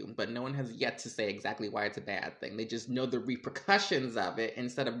with you. But no one has yet to say exactly why it's a bad thing. They just know the repercussions of it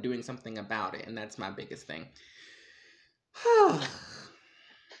instead of doing something about it. And that's my biggest thing.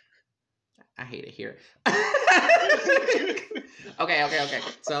 I hate it here. Okay.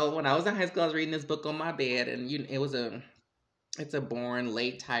 So when I was in high school, I was reading this book on my bed, and it's a boring,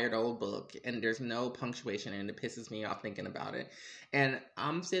 late, tired old book, and there's no punctuation, and it pisses me off thinking about it. And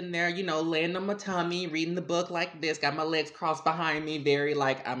I'm sitting there, laying on my tummy, reading the book like this, got my legs crossed behind me, very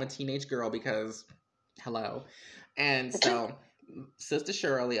like I'm a teenage girl because, hello. And so Sister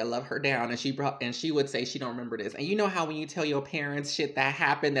Shirley, I love her down, and she would say she don't remember this. And you know how when you tell your parents shit that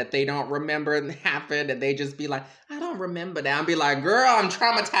happened that they don't remember happened, and they just be like, I don't remember that. I'd be like, girl, I'm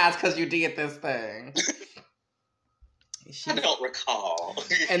traumatized because you did this thing. I don't recall.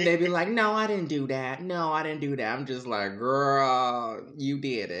 And they'd be like, no, I didn't do that. I'm just like, girl, you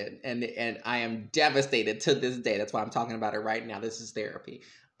did it. And I am devastated to this day. That's why I'm talking about it right now. This is therapy.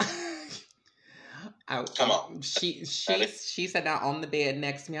 Come on. She sat down on the bed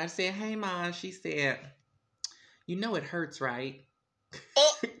next to me. I said, hey, Mom. She said, you know it hurts, right?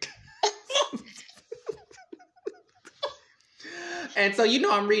 And so,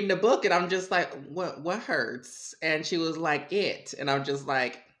 I'm reading the book and I'm just like, what hurts? And she was like, it. And I'm just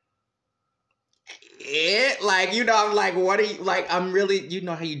like, it? Like, I'm like, what are you, like, I'm really,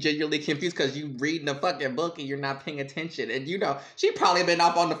 how you genuinely confused because you reading the fucking book and you're not paying attention. And, she probably been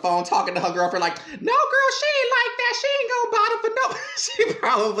up on the phone talking to her girlfriend like, no, girl, she ain't like that. She ain't gonna bother for no. She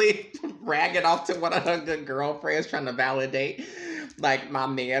probably ragging off to one of her good girlfriends trying to validate, like, my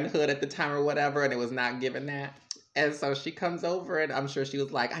manhood at the time or whatever. And it was not given that. And so she comes over and I'm sure she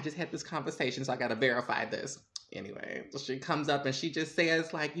was like, I just had this conversation, so I got to verify this. Anyway, so she comes up and she just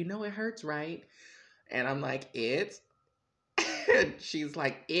says, like, you know, it hurts, right? And I'm like, it? And she's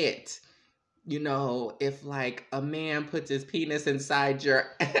like, it. You know, if like a man puts his penis inside your,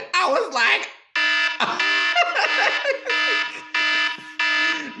 I was like,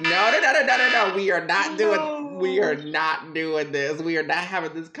 no. We are not doing. We are not doing this. We are not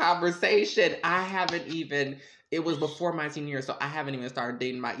having this conversation. I haven't even. It was before my senior year, so I haven't even started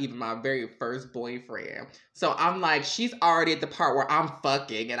dating my very first boyfriend. So I'm like, she's already at the part where I'm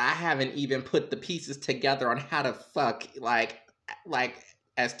fucking, and I haven't even put the pieces together on how to fuck, like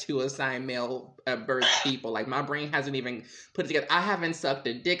as two assigned male birth people. Like, my brain hasn't even put it together. I haven't sucked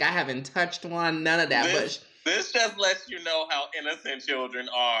a dick. I haven't touched one. None of that. This just lets you know how innocent children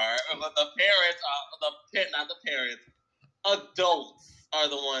are. The parents are not the parents. Adults are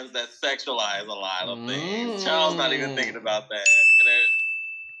the ones that sexualize a lot of things. Child's not even thinking about that.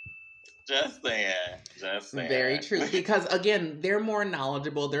 Just saying. Very true. Because again, they're more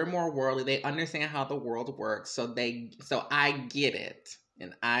knowledgeable. They're more worldly. They understand how the world works. So I get it.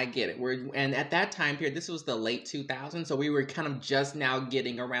 And I get it. And at that time period, this was the late 2000s, so we were kind of just now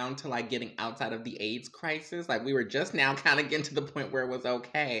getting around to like getting outside of the AIDS crisis. Like, we were just now kind of getting to the point where it was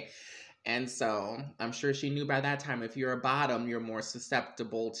okay. And so I'm sure she knew by that time, if you're a bottom, you're more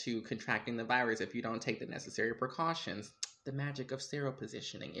susceptible to contracting the virus if you don't take the necessary precautions. The magic of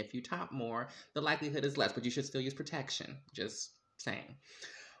seropositioning. If you top more, the likelihood is less, but you should still use protection. Just saying.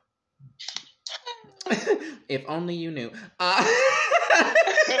 If only you knew. I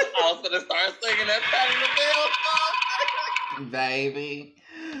was gonna start singing that Patti LaBelle song, baby.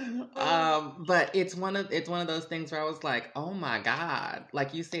 But it's one of those things where I was like, oh my God,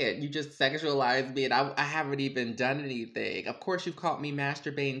 like you said, you just sexualized me, and I haven't even done anything. Of course, you've caught me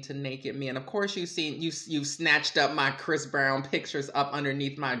masturbating to naked men. Of course, you've snatched up my Chris Brown pictures up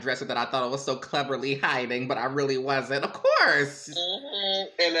underneath my dresser that I thought I was so cleverly hiding, but I really wasn't. Of course.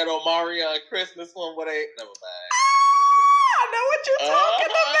 Mm-hmm. And that Omarion Christmas one where they never mind. I know what you're talking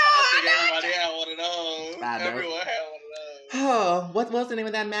about. I think everybody had one of those. Everyone had one of those. Oh, what was the name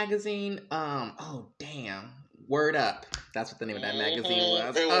of that magazine? Oh damn, Word Up. That's what the name of that magazine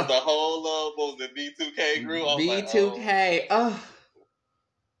was. It was the whole what was it, B2K group? B2K. I'm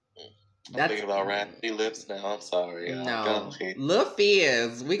thinking about Raspy Lips now. I'm sorry. No, Lil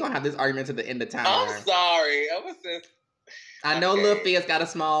Fizz. We gonna have this argument to the end of time. I'm sorry. Ever since I know Lil Fizz got a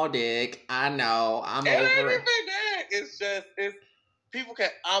small dick. I know. I'm over it. It's just people can.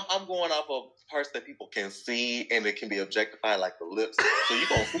 I'm going off of parts that people can see and it can be objectified, like the lips. So you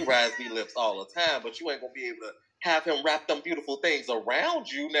gonna see Raspy Lips all the time, but you ain't gonna be able to have him wrap them beautiful things around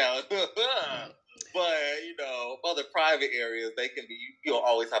you now. But you know, other private areas, they can be. You'll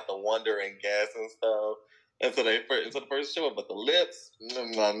always have to wonder and guess and stuff. Until the first show, but the lips, you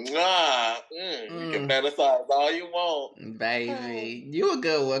can fantasize all you want. Baby, you a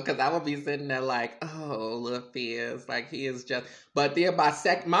good one, because I would be sitting there like, oh, Lil Fizz, like he is just, but then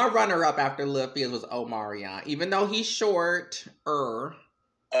my runner-up after Lil Fizz was Omarion, even though he's short, Oh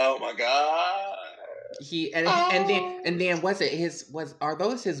my God. And then are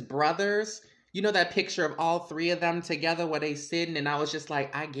those his brothers? You know that picture of all three of them together where they sitting, and I was just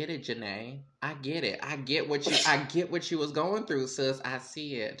like, I get it, Janae. I get it. I get what you was going through, sis. I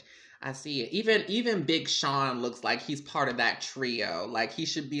see it. Even Big Sean looks like he's part of that trio. Like he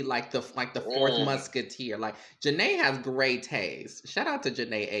should be like the fourth musketeer. Like Janae has great taste. Shout out to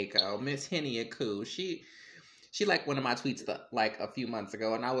Janae Aiko, Miss Henny Aku. She liked one of my tweets like a few months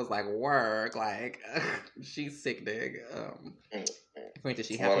ago, and I was like, work, like she's sickening. Granted,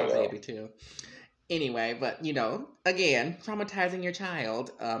 she had a baby too. Anyway, but you know, again, traumatizing your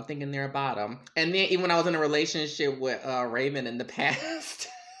child, thinking they're a bottom. And then even when I was in a relationship with Raven in the past,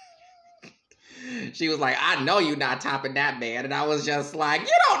 she was like, I know you're not topping that man. And I was just like,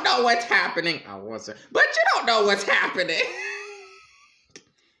 you don't know what's happening. I wasn't, but you don't know what's happening.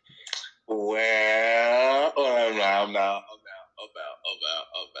 Well, I'm not.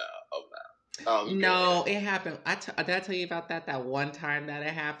 No, it happened. Did I tell you about that one time that it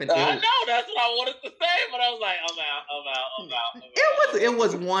happened? I know, that's what I wanted to say, but I was like, I'm out. It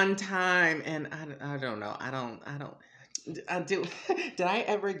was one time, and I don't know. Did I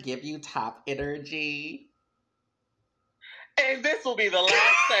ever give you top energy? And this will be the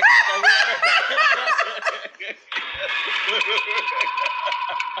last section.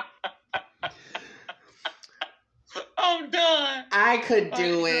 I'm done. I could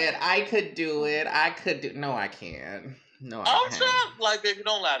do it. No, I can't. No, I'm shocked. Like, baby,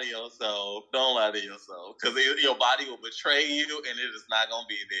 don't lie to yourself. Because your body will betray you, and it is not going to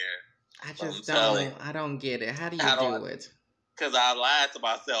be there. I don't get it. How do you do it? because I lied to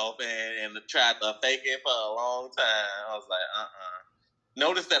myself and tried to fake it for a long time. I was like,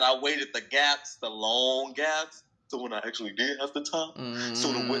 Notice that I waited the long gaps, so when I actually did have the top.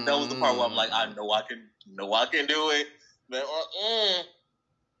 So that was the part where I'm like, I know I can do it. But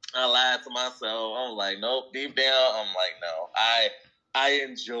I lied to myself. I was like, nope. Deep down, I'm like, no. I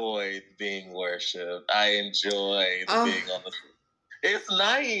enjoyed being worshipped. I enjoyed being on the. It's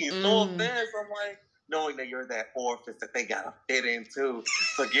nice. No offense. I'm like, knowing that you're that orifice that they gotta fit into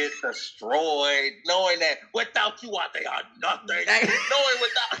to get destroyed. Knowing that without you, they are nothing. Knowing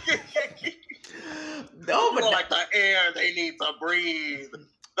without no, but like the air they need to breathe.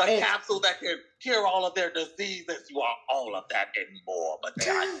 The capsule that can cure all of their diseases. You are all of that and more, but they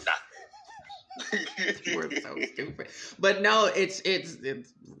are nothing. We're so stupid. But no, it's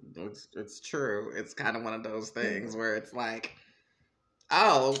true. It's kind of one of those things where it's like,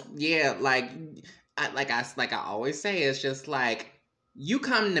 oh yeah, like I always say, it's just like, you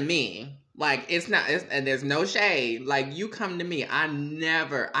come to me. Like, and there's no shade. Like, you come to me.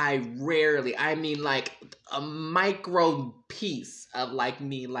 I rarely, I mean, like, a micro piece of, like,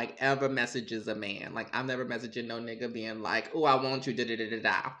 me, like, ever messages a man. Like, I'm never messaging no nigga being like, oh, I want you,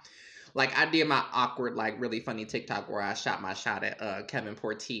 da-da-da-da-da. Like, I did my awkward, like, really funny TikTok where I shot my shot at Kevin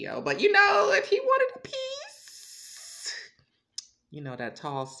Portillo. But, you know, if he wanted a piece, you know, that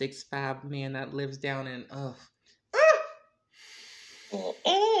tall 6'5" man that lives down in,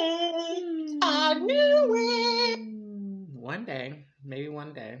 I knew it. One day, maybe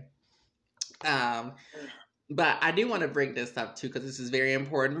one day. But I do want to bring this up too, because this is very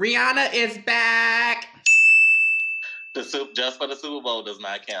important. Rihanna is back. Just for the Super Bowl does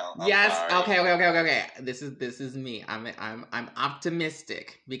not count. Yes. Sorry. Okay. This is me. I'm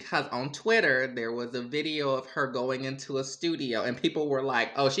optimistic because on Twitter there was a video of her going into a studio and people were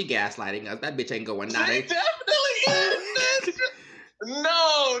like, "Oh, she gaslighting us. That bitch ain't going She nowhere." definitely is.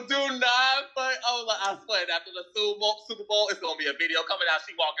 No, do not. But I swear, after the Super Bowl, it's gonna be a video coming out.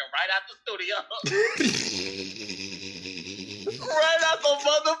 She walking right out the studio, right out the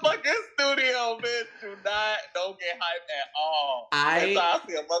motherfucking studio, bitch. Don't get hyped at all. I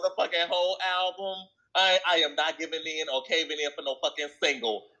see a motherfucking whole album. I am not giving in or caving in for no fucking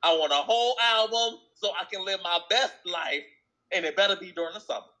single. I want a whole album so I can live my best life, and it better be during the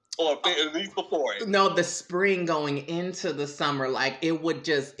summer. Or at least before it. No, the spring going into the summer, like it would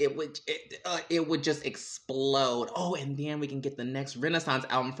just explode. Oh, and then we can get the next Renaissance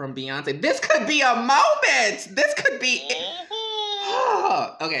album from Beyonce. This could be a moment. This could be.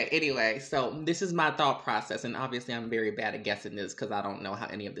 Okay. Anyway, so this is my thought process, and obviously I'm very bad at guessing this because I don't know how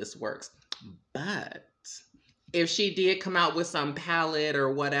any of this works. But if she did come out with some palette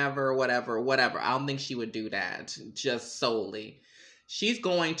or whatever, I don't think she would do that just solely. She's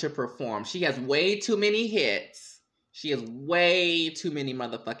going to perform. She has way too many hits. She has way too many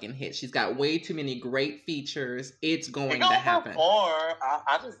motherfucking hits. She's got way too many great features. It's going to happen.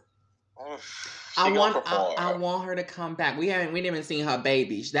 I want her to come back. We didn't even seen her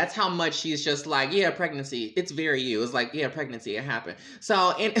baby. That's how much she's just like, yeah, pregnancy. It's very you. It's like, yeah, pregnancy. It happened.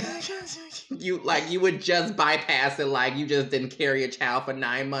 So you would just bypass it, like you just didn't carry a child for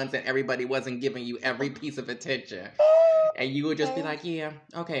 9 months and everybody wasn't giving you every piece of attention. And you would just be like, yeah,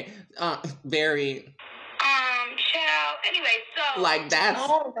 okay, very. Child. Anyway, so like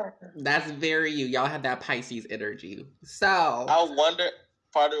that's very you. Y'all have that Pisces energy. So I wonder.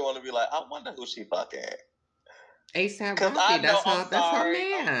 Part of me want to be like, I wonder who she fucking. ASAP Rocky. That's her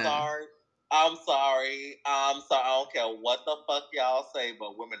man. I'm sorry. I don't care what the fuck y'all say,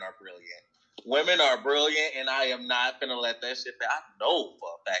 but women are brilliant. Women are brilliant, and I am not finna let that shit. I know for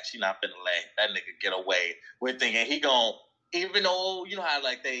a fact she not finna let that nigga get away with thinking he gon'. Even though you know how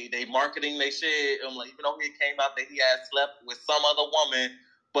like they marketing they shit. Like even though he came out that he had slept with some other woman,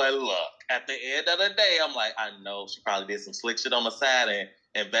 but look, at the end of the day, I'm like, I know she probably did some slick shit on the side and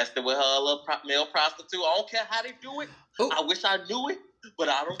invested with her little male prostitute. I don't care how they do it. Ooh. I wish I knew it, but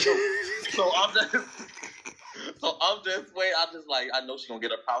I don't know. So I'm just waiting. I'm just like, I know she's gonna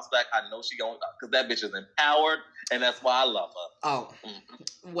get her house back. I know she gonna, because that bitch is empowered, and that's why I love her. Oh,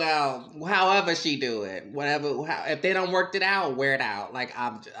 well, however she do it, if they don't work it out, wear it out. Like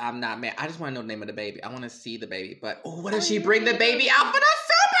I'm not mad. I just want to know the name of the baby. I want to see the baby. But what if she bring the baby out for the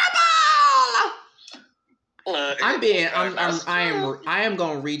Super Bowl? I am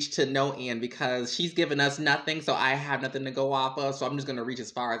going to reach to no end because she's given us nothing, so I have nothing to go off of. So I'm just going to reach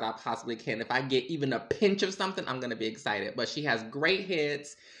as far as I possibly can. If I get even a pinch of something, I'm going to be excited. But she has great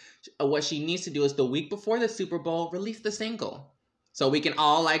hits. What she needs to do is the week before the Super Bowl, release the single. So we can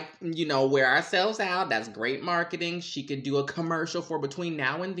all wear ourselves out. That's great marketing. She could do a commercial for between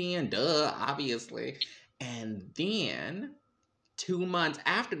now and then. Duh, obviously. And then 2 months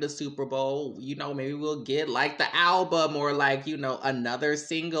after the Super Bowl, you know, maybe we'll get like the album or like, you know, another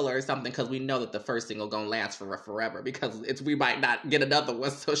single or something, because we know that the first single gonna last forever, because we might not get another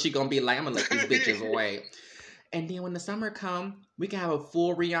one, so she gonna be like, I'm gonna let these bitches wait. And then when the summer come, we can have a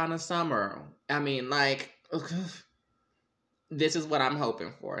full Rihanna summer. I mean, like, this is what I'm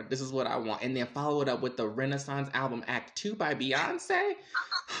hoping for. This is what I want. And then follow it up with the Renaissance album Act 2 by Beyonce.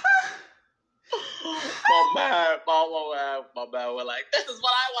 my man, we're like, this is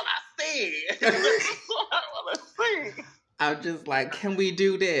what I want to see. This is what I want to see. I'm just like, can we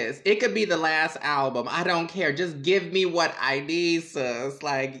do this? It could be the last album. I don't care. Just give me what I need, sis.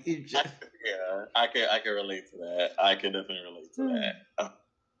 Like, I can relate to that. I can definitely relate to that.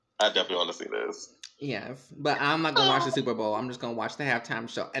 I definitely want to see this. Yes, but I'm not gonna watch the Super Bowl. I'm just gonna watch the halftime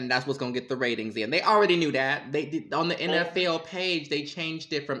show, and that's what's gonna get the ratings in. They already knew that. They did on the NFL page. They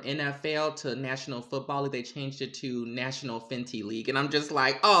changed it from NFL to National Football League. They changed it to National Fenty League, and I'm just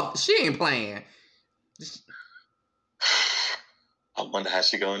like, oh, she ain't playing. I wonder how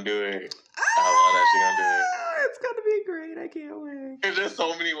she gonna do it. It's gonna be great. I can't wait. There's just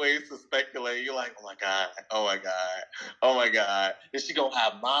so many ways to speculate. You're like, oh my god. Is she gonna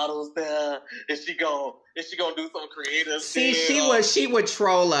have models there? Is she gonna do some creative shit? See, she would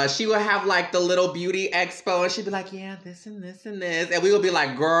troll us. She would have like the little beauty expo, and she'd be like, yeah, this and this and this, and we would be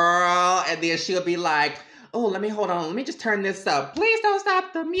like, girl, and then she would be like, oh, let me just turn this up. Please don't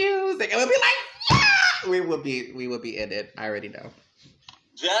stop the music. And we'd be like, yeah, we would be in it. I already know.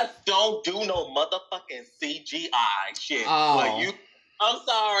 Just don't do no motherfucking CGI shit. Oh. Like I'm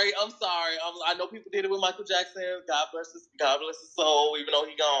sorry. I know people did it with Michael Jackson. God bless his soul, even though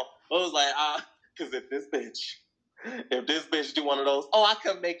he gone. But it was like, because if this bitch do one of those, I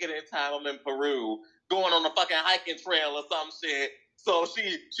can make it in time. I'm in Peru, going on a fucking hiking trail or some shit. So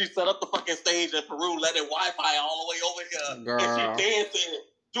she set up the fucking stage in Peru, letting Wi-Fi all the way over here. Girl. And she dancing.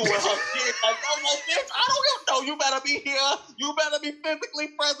 Doing her shit. Like, I'm like, bitch, I don't know. You better be here. You better be physically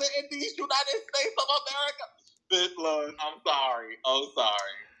present in these United States of America. Bitch, Lord, I'm sorry.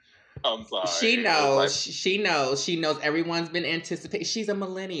 She knows. She knows everyone's been anticipating. She's a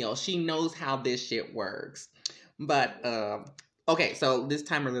millennial. She knows how this shit works. But, okay, so this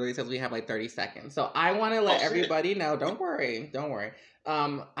timer literally says we have like 30 seconds. So I want to let everybody know. Don't worry.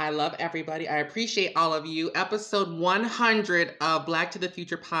 I love everybody. I appreciate all of you. Episode 100 of Black to the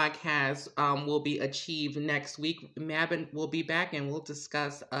Future podcast will be achieved next week. Mabin will be back and we'll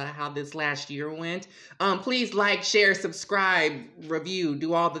discuss how this last year went. Please like, share, subscribe, review,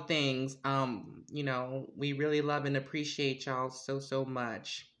 do all the things. You know, we really love and appreciate y'all so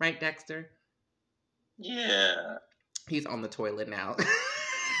much. Right, Dexter? Yeah. He's on the toilet now.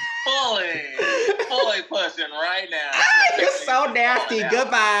 Fully pushing right now. You're so nasty.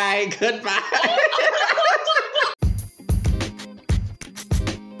 Goodbye.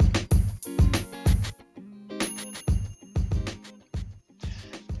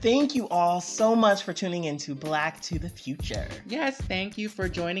 Thank you all so much for tuning into Black to the Future. Yes, thank you for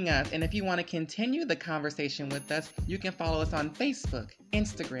joining us. And if you want to continue the conversation with us, you can follow us on Facebook,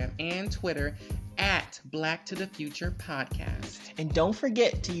 Instagram, and Twitter at Black to the Future Podcast. And don't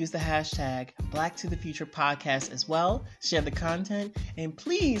forget to use the hashtag Black to the Future Podcast as well. Share the content and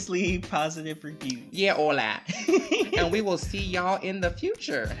please leave positive reviews. Yeah, hola. And we will see y'all in the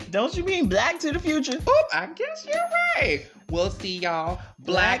future. Don't you mean Black to the Future? Oop, I guess you're right. We'll see y'all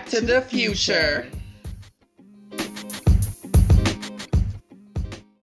Black to the Future.